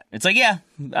by that. It's like, yeah,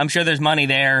 I'm sure there's money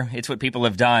there. It's what people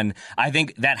have done. I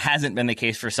think that hasn't been the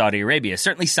case for Saudi Arabia.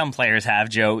 Certainly some players have,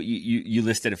 Joe. You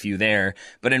listed a few there.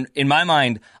 But in my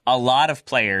mind, a lot of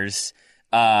players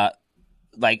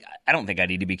like, I don't think I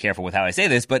need to be careful with how I say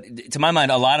this, but to my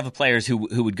mind, a lot of the players who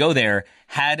would go there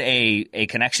had a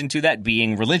connection to that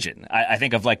being religion. I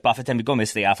think of like Bafétimbi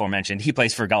Gomis, the aforementioned. He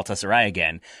plays for Galatasaray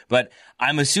again, but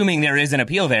I'm assuming there is an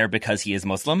appeal there because he is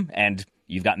Muslim and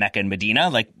you've got Mecca and Medina.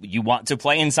 Like, you want to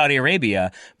play in Saudi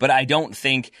Arabia, but I don't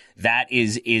think that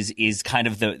is kind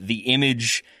of the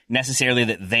image necessarily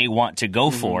that they want to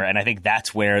go for. And I think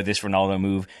that's where this Ronaldo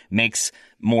move makes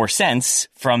more sense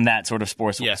from that sort of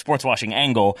sports washing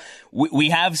angle.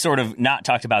 We have sort of not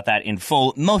talked about that in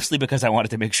full, mostly because I wanted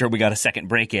to make sure we got a second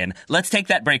break in. Let's take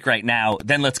that break right now.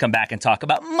 Then let's come back and talk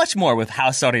about much more with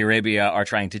how Saudi Arabia are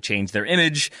trying to change their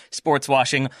image, sports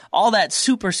washing, all that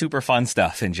super, super fun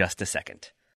stuff in just a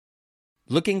second.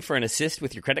 Looking for an assist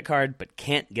with your credit card but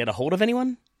can't get a hold of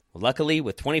anyone? Luckily,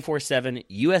 with 24/7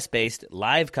 US-based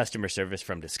live customer service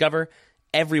from Discover,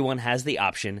 everyone has the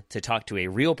option to talk to a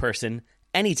real person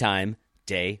anytime,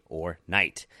 day or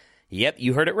night. Yep,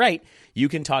 you heard it right. You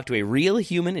can talk to a real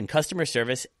human in customer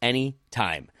service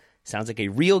anytime. Sounds like a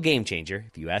real game changer,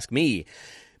 if you ask me.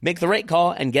 Make the right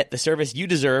call and get the service you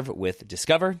deserve with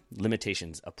Discover.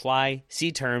 Limitations apply.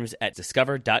 See terms at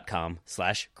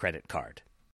discover.com/creditcard.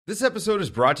 This episode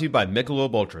is brought to you by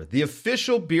Michelob Ultra, the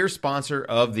official beer sponsor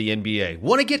of the NBA.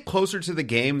 Want to get closer to the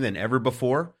game than ever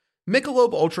before?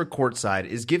 Michelob Ultra Courtside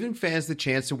is giving fans the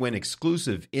chance to win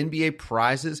exclusive NBA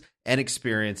prizes and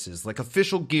experiences like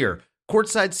official gear,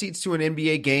 courtside seats to an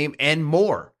NBA game, and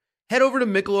more. Head over to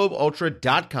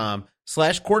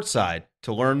MichelobUltra.com/courtside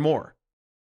to learn more.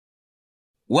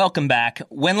 Welcome back.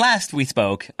 When last we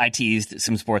spoke, I teased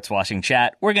some sports washing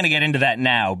chat. We're going to get into that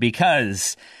now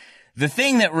because the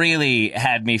thing that really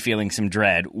had me feeling some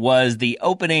dread was the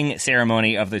opening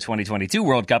ceremony of the 2022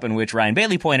 World Cup, in which Ryan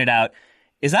Bailey pointed out,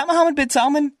 is that Mohammed bin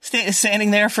Salman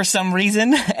standing there for some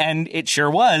reason? And it sure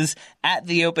was at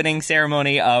the opening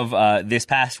ceremony of this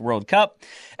past World Cup.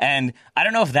 And I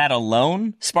don't know if that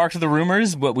alone sparked the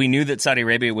rumors, but we knew that Saudi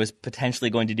Arabia was potentially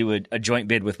going to do a joint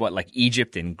bid with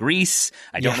Egypt and Greece.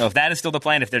 I don't know if that is still the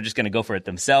plan, if they're just going to go for it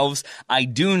themselves. I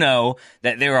do know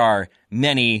that there are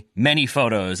many, many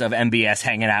photos of MBS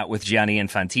hanging out with Gianni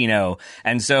Infantino.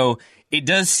 And so it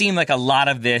does seem like a lot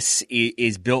of this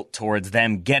is built towards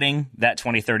them getting that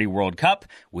 2030 World Cup,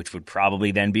 which would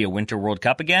probably then be a Winter World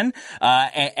Cup again,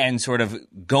 and sort of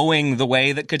going the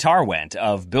way that Qatar went,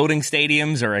 of building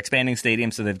stadiums or expanding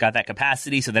stadiums so they've got that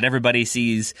capacity so that everybody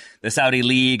sees the Saudi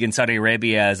League and Saudi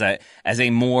Arabia as a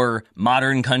more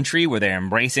modern country where they're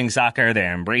embracing soccer,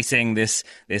 they're embracing this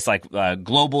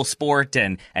global sport,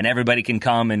 and everybody can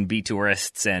come and be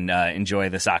tourists and enjoy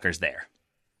the soccers there.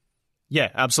 Yeah,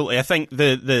 absolutely. I think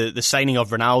the signing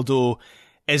of Ronaldo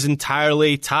is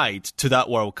entirely tied to that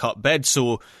World Cup bid.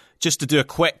 So just to do a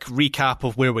quick recap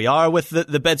of where we are with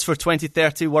the bids for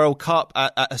 2030 World Cup,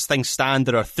 as things stand,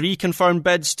 there are 3 confirmed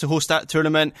bids to host that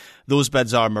tournament. Those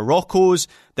bids are Morocco's.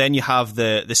 Then you have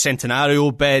the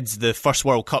Centenario bids. The first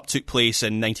World Cup took place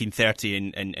in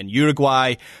 1930 in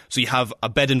Uruguay. So you have a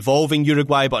bid involving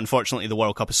Uruguay, but unfortunately the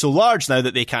World Cup is so large now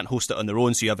that they can't host it on their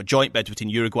own. So you have a joint bid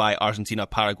between Uruguay, Argentina,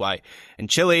 Paraguay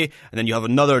and Chile. And then you have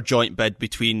another joint bid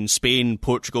between Spain,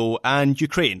 Portugal and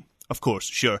Ukraine. Of course,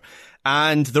 sure.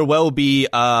 And there will be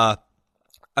a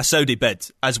Saudi bid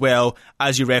as well.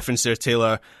 As you referenced there,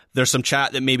 Taylor, there's some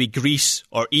chat that maybe Greece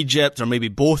or Egypt or maybe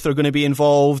both are going to be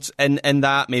involved in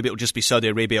that. Maybe it'll just be Saudi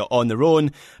Arabia on their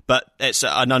own. But it's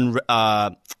an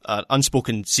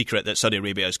unspoken secret that Saudi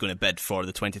Arabia is going to bid for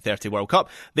the 2030 World Cup.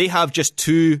 They have just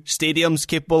 2 stadiums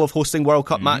capable of hosting World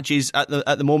Cup matches at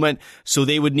the moment. So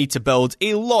they would need to build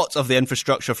a lot of the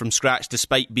infrastructure from scratch,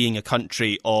 despite being a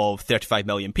country of 35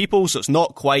 million people. So it's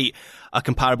not quite a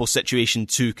comparable situation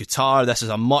to Qatar. This is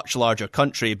a much larger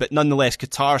country, but nonetheless,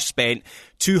 Qatar spent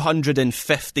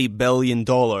 $250 billion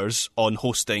on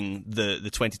hosting the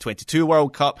 2022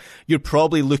 World Cup. You're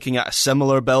probably looking at a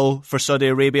similar bill for Saudi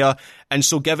Arabia. And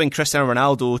so giving Cristiano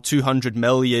Ronaldo $200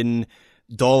 million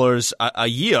a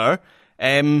year,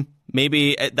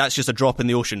 maybe that's just a drop in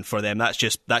the ocean for them. That's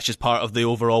just part of the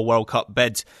overall World Cup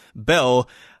bid bill.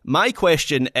 My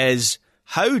question is,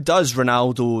 how does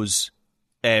Ronaldo's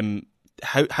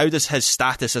how does his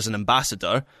status as an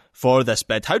ambassador for this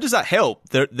bid, how does that help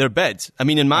their bid? I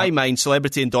mean, in my mind,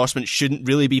 celebrity endorsements shouldn't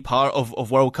really be part of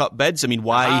World Cup bids. I mean,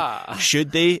 why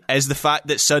should they? Is the fact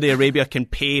that Saudi Arabia can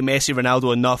pay Messi,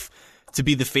 Ronaldo enough to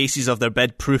be the faces of their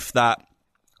bid proof that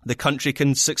the country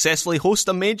can successfully host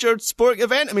a major sporting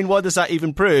event. I mean, what does that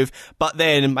even prove? But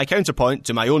then my counterpoint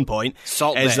to my own point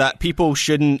is that people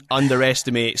shouldn't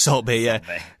underestimate Salt Bay. Yeah,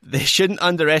 they shouldn't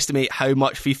underestimate how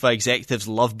much FIFA executives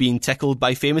love being tickled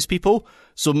by famous people.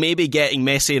 So maybe getting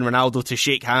Messi and Ronaldo to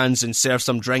shake hands and serve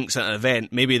some drinks at an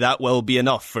event, maybe that will be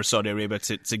enough for Saudi Arabia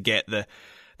to get the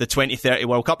 2030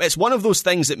 World Cup. It's one of those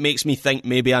things that makes me think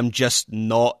maybe I'm just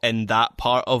not in that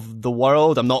part of the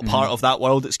world. I'm not part of that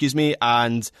world,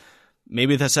 and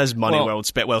maybe this is money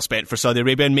well spent for Saudi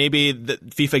Arabia, and maybe the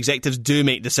FIFA executives do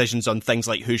make decisions on things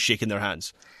like who's shaking their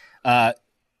hands.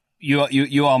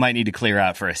 You all might need to clear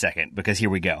out for a second, because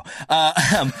here we go.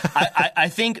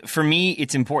 I think for me,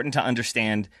 it's important to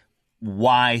understand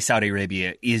why Saudi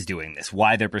Arabia is doing this,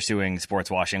 why they're pursuing sports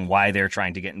washing, why they're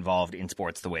trying to get involved in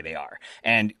sports the way they are.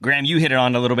 And Graham, you hit it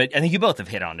on a little bit. I think you both have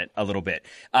hit on it a little bit.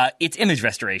 It's image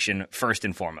restoration first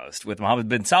and foremost. With Mohammed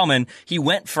bin Salman, he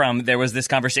went from, there was this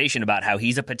conversation about how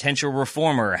he's a potential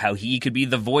reformer, how he could be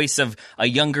the voice of a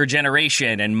younger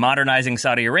generation and modernizing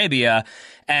Saudi Arabia.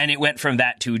 And it went from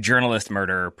that to journalist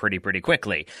murder pretty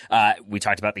quickly. We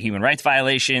talked about the human rights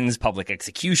violations, public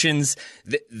executions.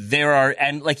 There are,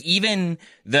 and like even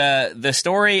the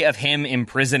story of him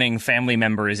imprisoning family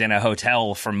members in a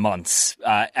hotel for months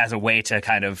as a way to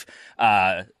kind of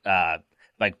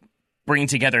like bring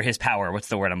together his power. What's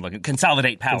the word I'm looking?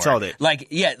 Consolidate power.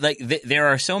 There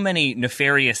are so many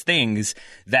nefarious things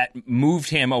that moved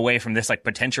him away from this like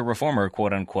potential reformer,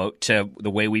 quote unquote, to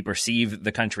the way we perceive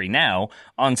the country now.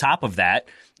 On top of that,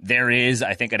 there is,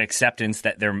 I think, an acceptance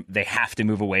that they have to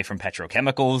move away from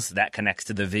petrochemicals. That connects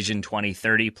to the Vision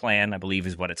 2030 plan, I believe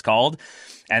is what it's called.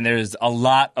 And there's a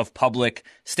lot of public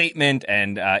statement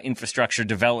and infrastructure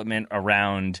development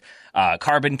around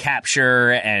carbon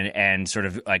capture and sort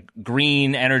of like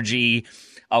green energy.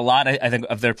 A lot, I think,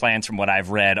 of their plans, from what I've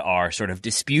read, are sort of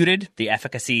disputed, the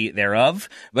efficacy thereof.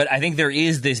 But I think there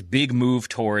is this big move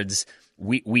towards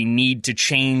we need to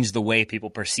change the way people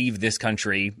perceive this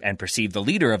country and perceive the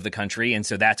leader of the country. And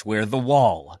so that's where the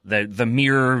wall, the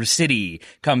mirror city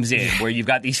comes in, where you've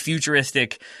got these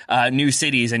futuristic new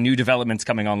cities and new developments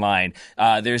coming online.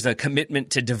 There's a commitment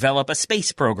to develop a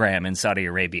space program in Saudi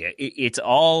Arabia. It's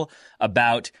all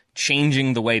about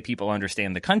changing the way people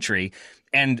understand the country.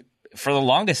 And for the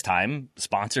longest time,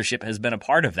 sponsorship has been a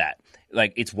part of that.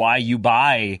 Like, it's why you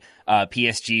buy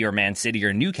PSG or Man City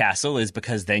or Newcastle, is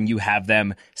because then you have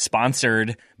them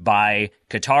sponsored by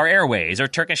Qatar Airways or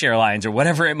Turkish Airlines or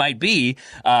whatever it might be.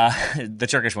 The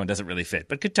Turkish one doesn't really fit,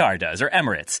 but Qatar does, or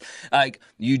Emirates.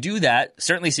 You do that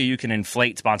certainly so you can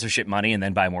inflate sponsorship money and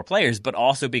then buy more players, but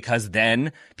also because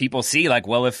then people see, like,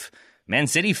 well, if Man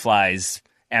City flies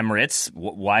Emirates,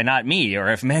 why not me? Or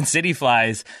if Man City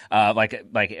flies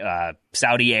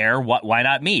Saudi Air, why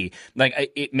not me?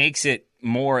 Like, it makes it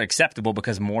more acceptable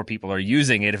because more people are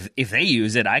using it. If they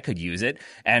use it, I could use it.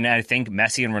 And I think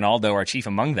Messi and Ronaldo are chief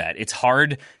among that. It's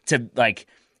hard to, like,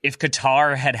 if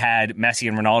Qatar had Messi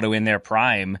and Ronaldo in their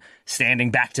prime,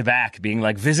 standing back to back, being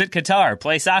like, visit Qatar,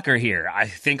 play soccer here, I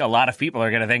think a lot of people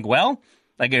are going to think, well,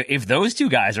 like, if those two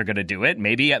guys are going to do it,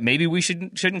 maybe we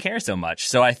shouldn't care so much.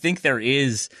 So I think there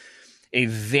is a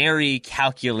very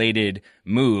calculated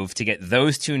move to get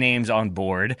those two names on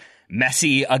board.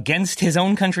 Messi against his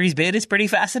own country's bid is pretty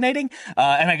fascinating.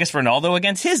 And I guess Ronaldo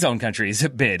against his own country's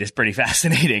bid is pretty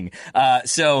fascinating.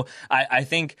 So I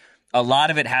think a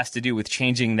lot of it has to do with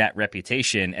changing that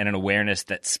reputation and an awareness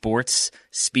that sports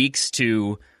speaks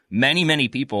to many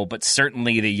people, but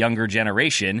certainly the younger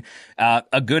generation.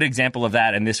 A good example of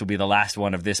that, and this will be the last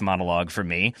one of this monologue for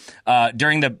me,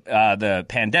 during the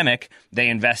pandemic, they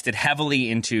invested heavily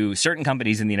into certain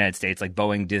companies in the United States like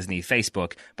Boeing, Disney,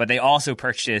 Facebook, but they also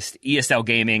purchased ESL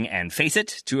Gaming and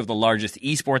Faceit, two of the largest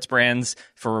esports brands,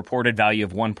 for a reported value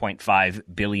of $1.5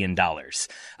 billion.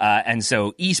 And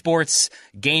so esports,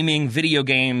 gaming, video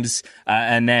games,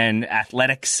 and then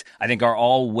athletics, I think, are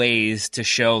all ways to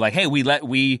show, like, hey,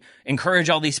 we encourage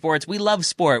all these sports. We love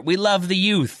sport. We love the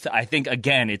youth. I think,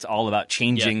 again, it's all about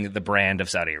changing the brand of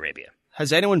Saudi Arabia.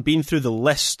 Has anyone been through the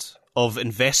list of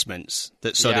investments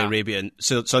that Saudi Arabia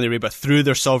through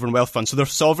their sovereign wealth fund? So their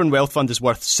sovereign wealth fund is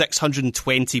worth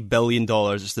 $620 billion.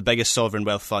 It's the biggest sovereign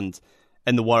wealth fund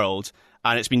in the world.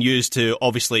 And it's been used to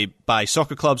obviously buy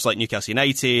soccer clubs like Newcastle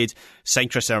United, sign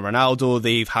Cristiano Ronaldo.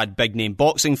 They've had big name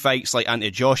boxing fights like Anthony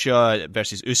Joshua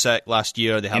versus Usyk last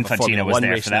year. They have Infantino a Formula was 1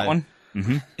 there race for that now. one.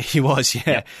 Mm-hmm. He was, yeah.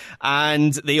 Yep.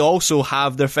 And they also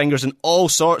have their fingers in all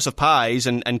sorts of pies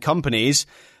and companies.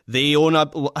 They own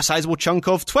a sizable chunk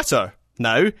of Twitter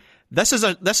now. This is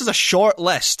a short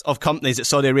list of companies that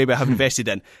Saudi Arabia have invested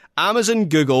in. Amazon,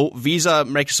 Google, Visa,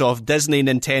 Microsoft, Disney,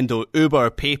 Nintendo, Uber,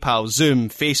 PayPal, Zoom,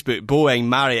 Facebook, Boeing,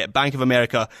 Marriott, Bank of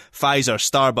America, Pfizer,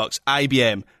 Starbucks,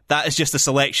 IBM. That is just a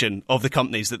selection of the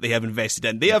companies that they have invested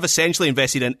in. They have essentially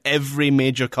invested in every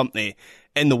major company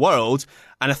in the world,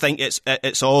 and I think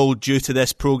it's all due to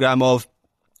this program of,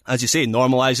 as you say,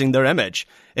 normalizing their image.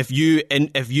 If you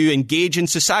engage in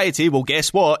society, well,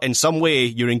 guess what? In some way,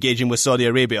 you're engaging with Saudi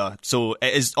Arabia. So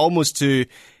it is almost to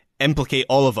implicate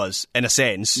all of us in a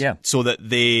sense, so that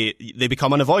they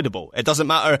become unavoidable. It doesn't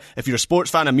matter if you're a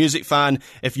sports fan, a music fan,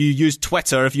 if you use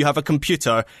Twitter, if you have a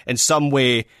computer, in some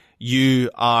way you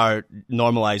are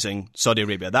normalizing Saudi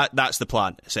Arabia. That's the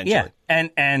plan, essentially. Yeah,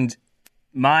 and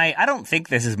I don't think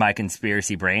this is my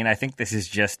conspiracy brain. I think this is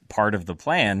just part of the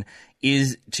plan,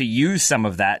 is to use some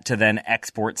of that to then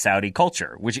export Saudi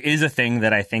culture, which is a thing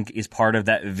that I think is part of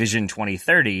that Vision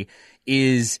 2030,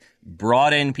 is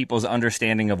broaden people's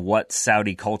understanding of what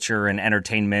Saudi culture and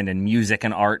entertainment and music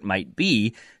and art might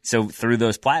be. So through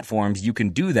those platforms, you can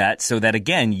do that so that,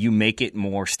 again, you make it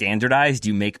more standardized.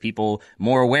 You make people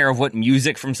more aware of what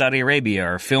music from Saudi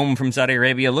Arabia or film from Saudi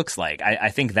Arabia looks like. I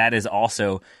think that is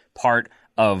also part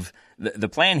of the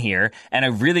plan here, and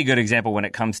a really good example when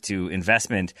it comes to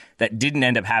investment that didn't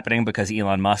end up happening because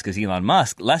Elon Musk is Elon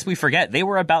Musk. Lest we forget, they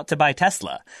were about to buy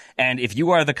Tesla. And if you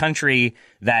are the country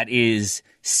that is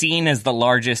seen as the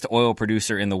largest oil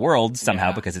producer in the world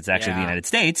somehow, because it's actually the United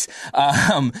States,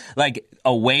 like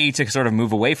a way to sort of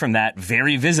move away from that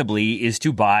very visibly is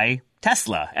to buy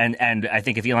Tesla. And I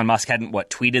think if Elon Musk hadn't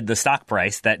tweeted the stock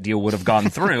price, that deal would have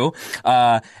gone through.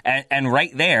 And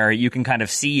right there, you can kind of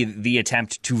see the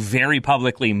attempt to very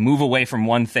publicly move away from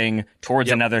one thing towards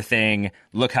another thing.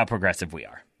 Look how progressive we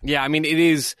are. Yeah, I mean,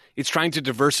 it's trying to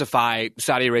diversify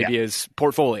Saudi Arabia's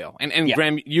portfolio. And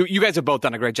Graham, you guys have both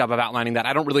done a great job of outlining that.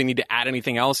 I don't really need to add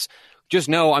anything else. Just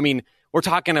know, I mean, we're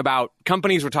talking about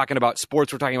companies, we're talking about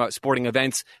sports, we're talking about sporting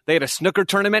events. They had a snooker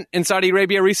tournament in Saudi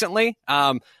Arabia recently.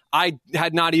 I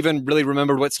had not even really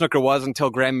remembered what snooker was until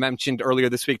Graham mentioned earlier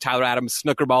this week Tyler Adams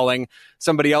snooker balling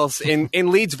somebody else in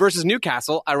Leeds versus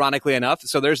Newcastle, ironically enough.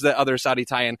 So there's the other Saudi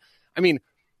tie-in. I mean,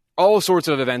 all sorts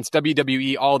of events,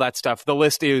 WWE, all that stuff. The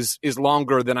list is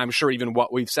longer than I'm sure even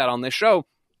what we've said on this show.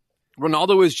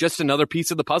 Ronaldo is just another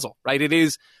piece of the puzzle, right? It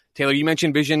is, Taylor, you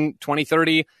mentioned Vision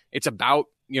 2030. It's about,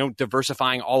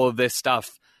 diversifying all of this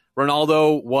stuff.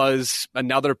 Ronaldo was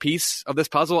another piece of this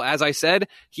puzzle. As I said,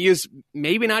 he is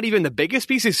maybe not even the biggest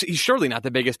piece. He's surely not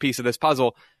the biggest piece of this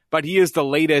puzzle, but he is the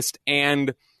latest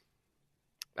and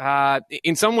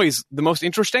in some ways the most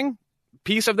interesting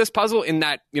piece of this puzzle in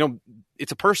that,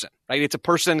 it's a person, right? It's a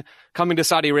person coming to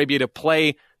Saudi Arabia to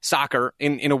play soccer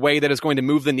in a way that is going to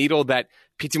move the needle that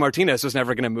Pity Martinez was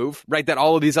never going to move, right? That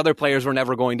all of these other players were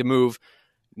never going to move.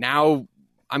 Now,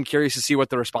 I'm curious to see what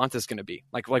the response is going to be.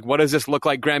 Like what does this look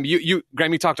like? Graham, you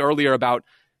talked earlier about,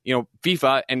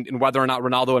 FIFA and whether or not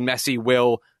Ronaldo and Messi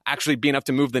will actually be enough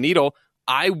to move the needle.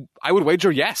 I would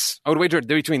wager yes. I would wager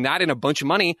between that and a bunch of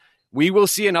money, we will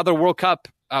see another World Cup.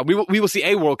 We will see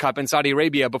a World Cup in Saudi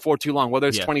Arabia before too long, whether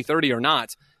it's 2030 or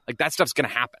not. Like that stuff's going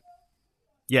to happen.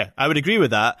 Yeah, I would agree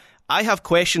with that. I have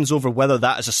questions over whether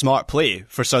that is a smart play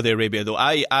for Saudi Arabia, though.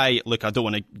 I don't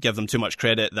want to give them too much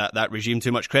credit, that regime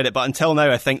too much credit, but until now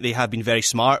I think they have been very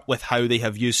smart with how they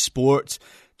have used sport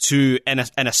to, in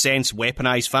a sense,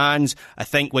 weaponize fans. I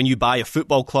think when you buy a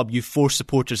football club, you force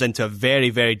supporters into a very,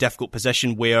 very difficult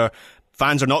position where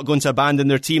fans are not going to abandon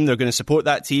their team. They're going to support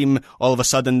that team. All of a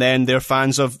sudden, then they're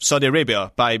fans of Saudi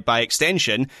Arabia. By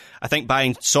extension, I think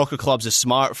buying soccer clubs is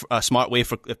a smart way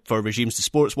for regimes to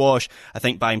sports wash. I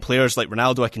think buying players like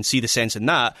Ronaldo, I can see the sense in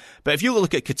that. But if you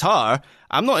look at Qatar,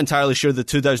 I'm not entirely sure the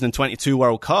 2022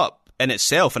 World Cup in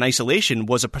itself, in isolation,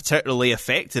 was a particularly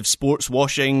effective sports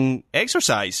washing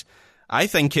exercise. I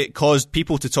think it caused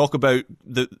people to talk about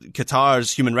the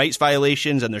Qatar's human rights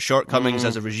violations and their shortcomings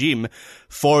as a regime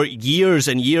for years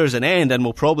and years on end, and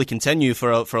will probably continue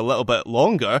for a little bit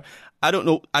longer. I don't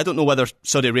know whether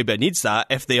Saudi Arabia needs that,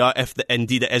 if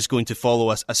indeed it is going to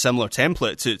follow a similar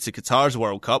template to Qatar's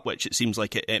World Cup, which it seems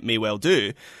like it may well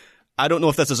do. I don't know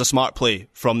if this is a smart play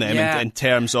from them in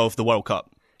terms of the World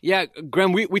Cup. Yeah,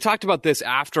 Graham, we talked about this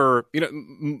after,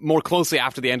 more closely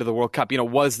after the end of the World Cup.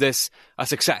 Was this a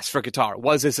success for Qatar?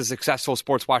 Was this a successful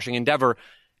sports washing endeavor?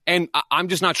 And I'm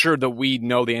just not sure that we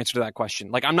know the answer to that question.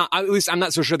 Like, I'm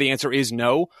not so sure the answer is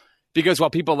no, because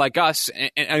while people like us,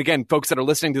 and again, folks that are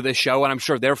listening to this show, and I'm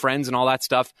sure their friends and all that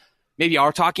stuff, maybe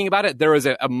are talking about it, there is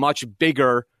a much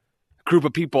bigger group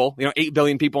of people, 8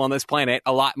 billion people on this planet.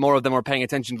 A lot more of them are paying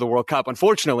attention to the World Cup,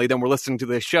 unfortunately, than we're listening to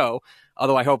this show.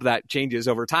 Although I hope that changes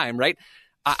over time, right?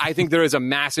 I think there is a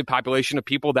massive population of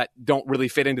people that don't really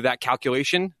fit into that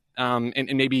calculation, and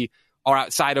maybe are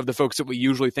outside of the folks that we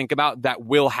usually think about, that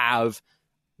will have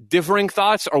differing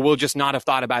thoughts or will just not have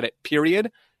thought about it,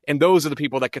 period. And those are the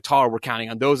people that Qatar were counting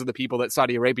on. Those are the people that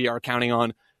Saudi Arabia are counting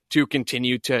on to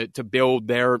continue to build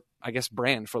their, I guess,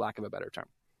 brand, for lack of a better term.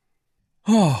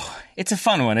 Oh, it's a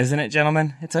fun one, isn't it,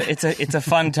 gentlemen? It's a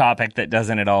fun topic that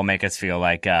doesn't at all make us feel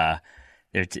like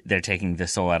they're taking the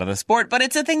soul out of the sport, but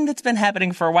it's a thing that's been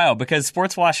happening for a while, because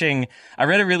sports washing. I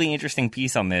read a really interesting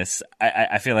piece on this.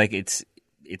 I feel like it's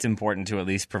important to at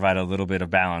least provide a little bit of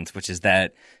balance, which is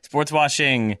that sports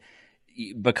washing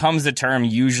becomes a term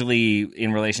usually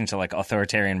in relation to like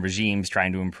authoritarian regimes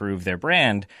trying to improve their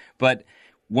brand, but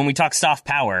when we talk soft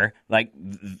power, like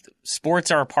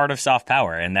sports are a part of soft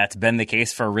power, and that's been the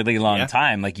case for a really long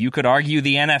time. Like you could argue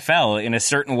the NFL in a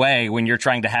certain way when you're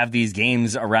trying to have these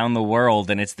games around the world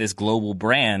and it's this global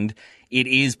brand, it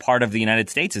is part of the United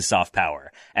States' soft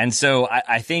power. And so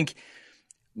I think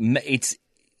it's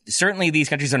certainly these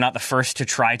countries are not the first to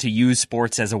try to use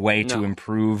sports as a way to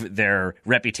improve their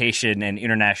reputation and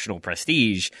international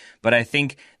prestige. But I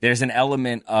think there's an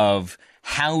element of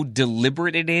how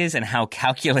deliberate it is and how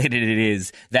calculated it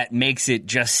is that makes it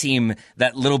just seem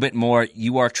that little bit more,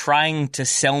 you are trying to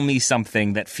sell me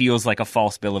something that feels like a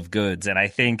false bill of goods. And I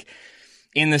think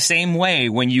in the same way,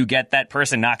 when you get that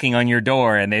person knocking on your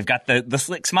door and they've got the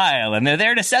slick smile and they're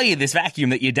there to sell you this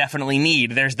vacuum that you definitely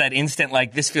need, there's that instant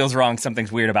like, this feels wrong,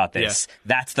 something's weird about this. Yeah.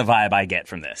 That's the vibe I get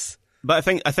from this. But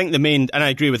I think the main, and I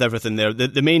agree with everything there,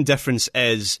 the main difference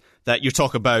is that you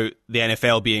talk about the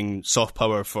NFL being soft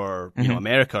power for you know,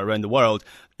 America around the world.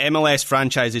 MLS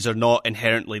franchises are not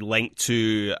inherently linked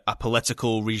to a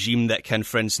political regime that can,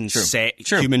 for instance, set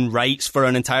human rights for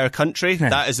an entire country.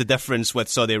 That is the difference with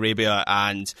Saudi Arabia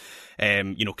and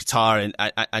you know, Qatar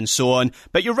and so on.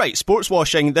 But you're right, sports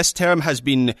washing, this term has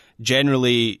been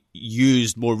generally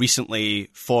used more recently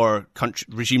for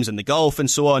regimes in the Gulf and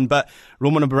so on. But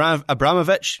Roman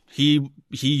Abramovich, he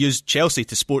used Chelsea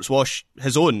to sports wash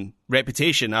his own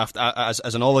reputation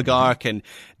as an oligarch and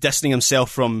distancing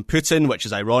himself from Putin, which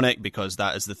is ironic because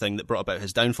that is the thing that brought about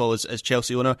his downfall as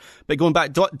Chelsea owner. But going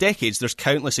back decades, there's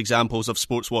countless examples of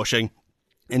sports washing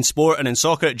in sport and in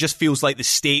soccer. It just feels like the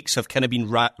stakes have kind of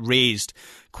been raised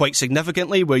quite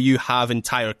significantly, where you have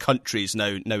entire countries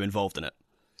now involved in it.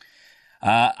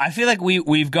 I feel like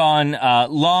we've gone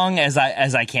long as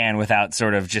I can without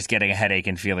sort of just getting a headache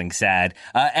and feeling sad.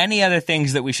 Any other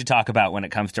things that we should talk about when it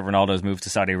comes to Ronaldo's move to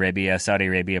Saudi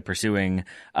Arabia pursuing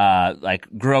like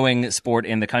growing sport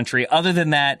in the country? Other than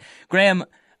that, Graham,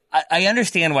 I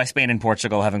understand why Spain and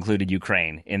Portugal have included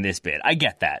Ukraine in this bid. I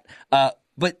get that.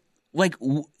 But like,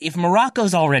 if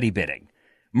Morocco's already bidding,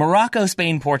 Morocco,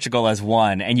 Spain, Portugal as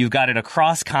one, and you've got it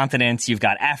across continents. You've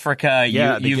got Africa.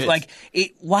 You've like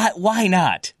it. Why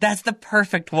not? That's the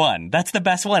perfect one. That's the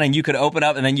best one, and you could open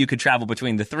up, and then you could travel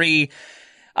between the three.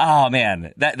 Oh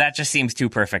man, that just seems too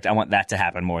perfect. I want that to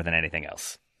happen more than anything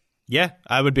else. Yeah,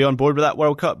 I would be on board with that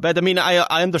World Cup bid. I mean,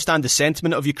 I understand the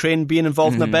sentiment of Ukraine being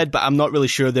involved in a bid, but I'm not really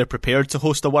sure they're prepared to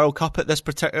host a World Cup at this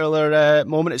particular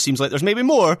moment. It seems like there's maybe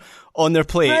more on their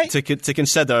plate to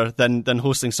consider than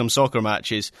hosting some soccer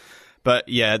matches. But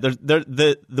yeah,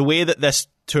 the way that this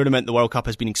tournament, the World Cup,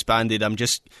 has been expanded, I'm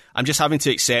just having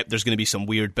to accept there's going to be some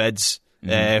weird bids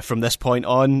from this point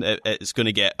on. It's going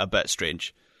to get a bit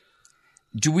strange.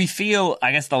 Do we feel,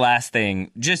 I guess the last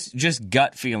thing, just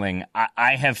gut feeling,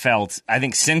 I have felt, I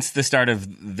think since the start of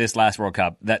this last World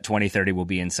Cup, that 2030 will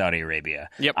be in Saudi Arabia.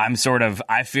 Yep.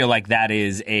 I feel like that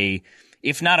is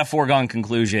if not a foregone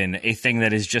conclusion, a thing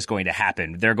that is just going to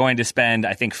happen. They're going to spend,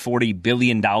 I think, $40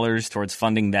 billion towards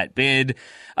funding that bid,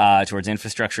 towards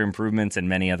infrastructure improvements and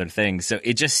many other things. So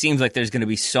it just seems like there's going to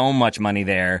be so much money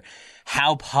there.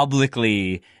 How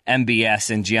publicly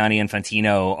MBS and Gianni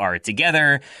Infantino are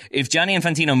together. If Gianni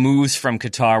Infantino moves from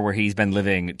Qatar, where he's been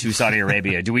living, to Saudi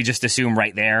Arabia, do we just assume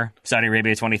right there Saudi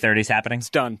Arabia 2030 is happening? It's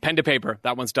done. Pen to paper.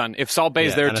 That one's done. If Salt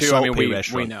Bay's there too, I mean,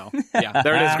 we know. Yeah,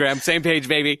 there it is, Graham. Same page,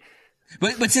 baby.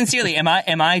 But sincerely, am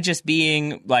I just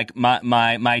being like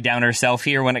my downer self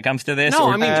here when it comes to this? No,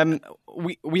 I mean,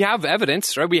 we have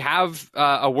evidence, right? We have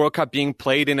a World Cup being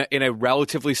played in a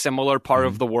relatively similar part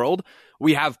of the world.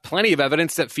 We have plenty of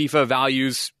evidence that FIFA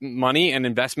values money and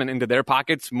investment into their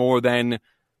pockets more than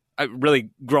really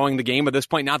growing the game at this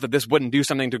point. Not that this wouldn't do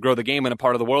something to grow the game in a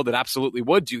part of the world that absolutely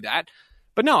would do that.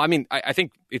 But no, I mean, I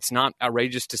think it's not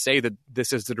outrageous to say that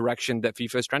this is the direction that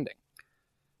FIFA is trending.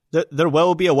 There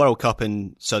will be a World Cup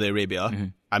in Saudi Arabia. Mm-hmm.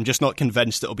 I'm just not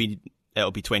convinced it'll be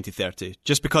 2030.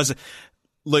 Just because,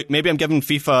 look, maybe I'm giving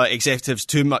FIFA executives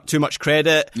too much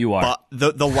credit. You are.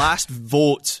 But the last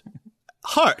vote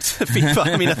hurt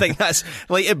FIFA. I mean, I think that's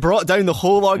like it brought down the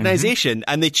whole organisation,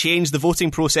 and they changed the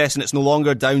voting process, and it's no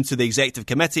longer down to the executive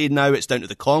committee. Now it's down to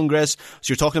the Congress.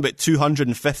 So you're talking about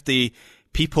 250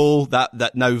 people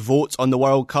that now vote on the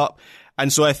World Cup.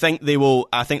 And so I think they'll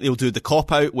do the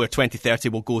cop-out where 2030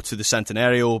 will go to the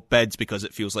Centenario bids because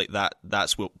it feels like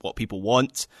that's what people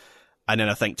want. And then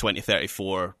I think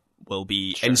 2034 will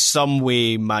be in some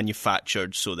way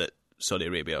manufactured so that Saudi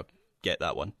Arabia get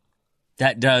that one.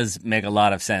 That does make a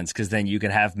lot of sense, because then you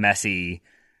could have Messi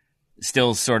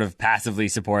still sort of passively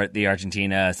support the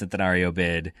Argentina Centenario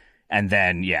bid. And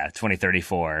then,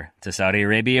 2034 to Saudi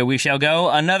Arabia we shall go.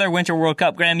 Another Winter World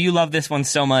Cup. Graham, you love this one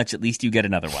so much. At least you get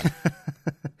another one.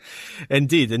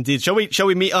 Indeed. Shall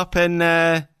we meet up in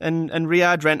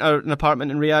Riyadh? Rent an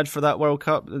apartment in Riyadh for that World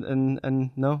Cup?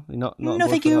 And no, not no,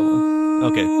 thank you.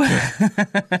 Okay.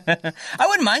 Sure. I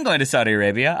wouldn't mind going to Saudi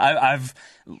Arabia. I've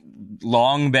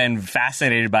long been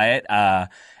fascinated by it.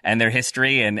 And their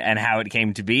history and how it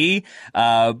came to be.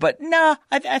 But no,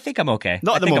 I think I'm okay.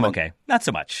 Not at the moment. I'm okay. Not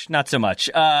so much.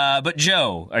 But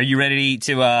Joe, are you ready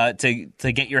to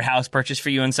get your house purchased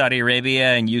for you in Saudi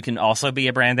Arabia, and you can also be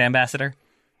a brand ambassador?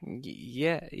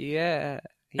 Yes.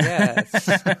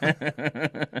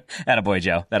 Attaboy,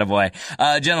 Joe.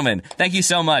 Attaboy. Gentlemen, thank you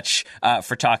so much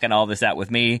for talking all this out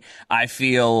with me. I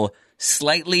feel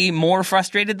slightly more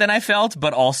frustrated than I felt,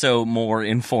 but also more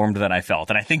informed than I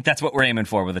felt. And I think that's what we're aiming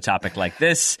for with a topic like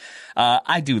this.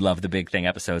 I do love the Big Thing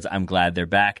episodes. I'm glad they're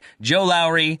back. Joe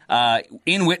Lowry,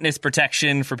 in witness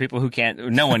protection for people who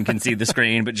no one can see the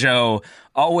screen, but Joe,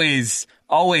 always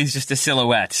just a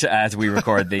silhouette as we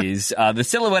record these. The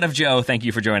silhouette of Joe, thank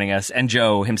you for joining us. And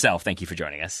Joe himself, thank you for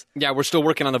joining us. Yeah, we're still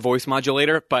working on the voice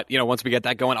modulator, but once we get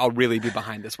that going, I'll really be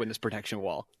behind this witness protection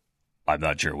wall. I'm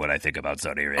not sure what I think about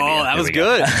Saudi Arabia. Oh, that was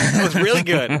good. That was really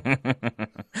good.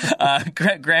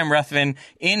 Graham Ruthven,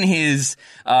 in his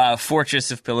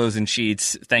fortress of pillows and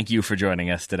sheets, thank you for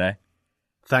joining us today.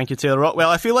 Thank you, Taylor Rockwell.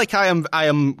 I feel like I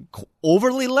am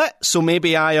overly lit, so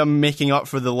maybe I am making up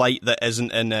for the light that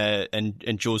isn't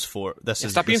in Joe's fort.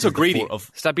 Stop being so greedy.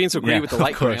 Stop being so greedy with the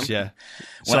light, of course, Graham.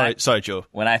 Yeah. Sorry, Joe.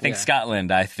 When I think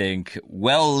Scotland, I think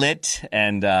well lit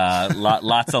and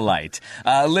lots of light.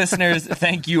 Listeners,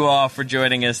 thank you all for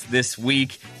joining us this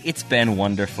week. It's been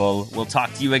wonderful. We'll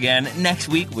talk to you again next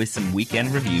week with some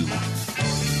weekend review.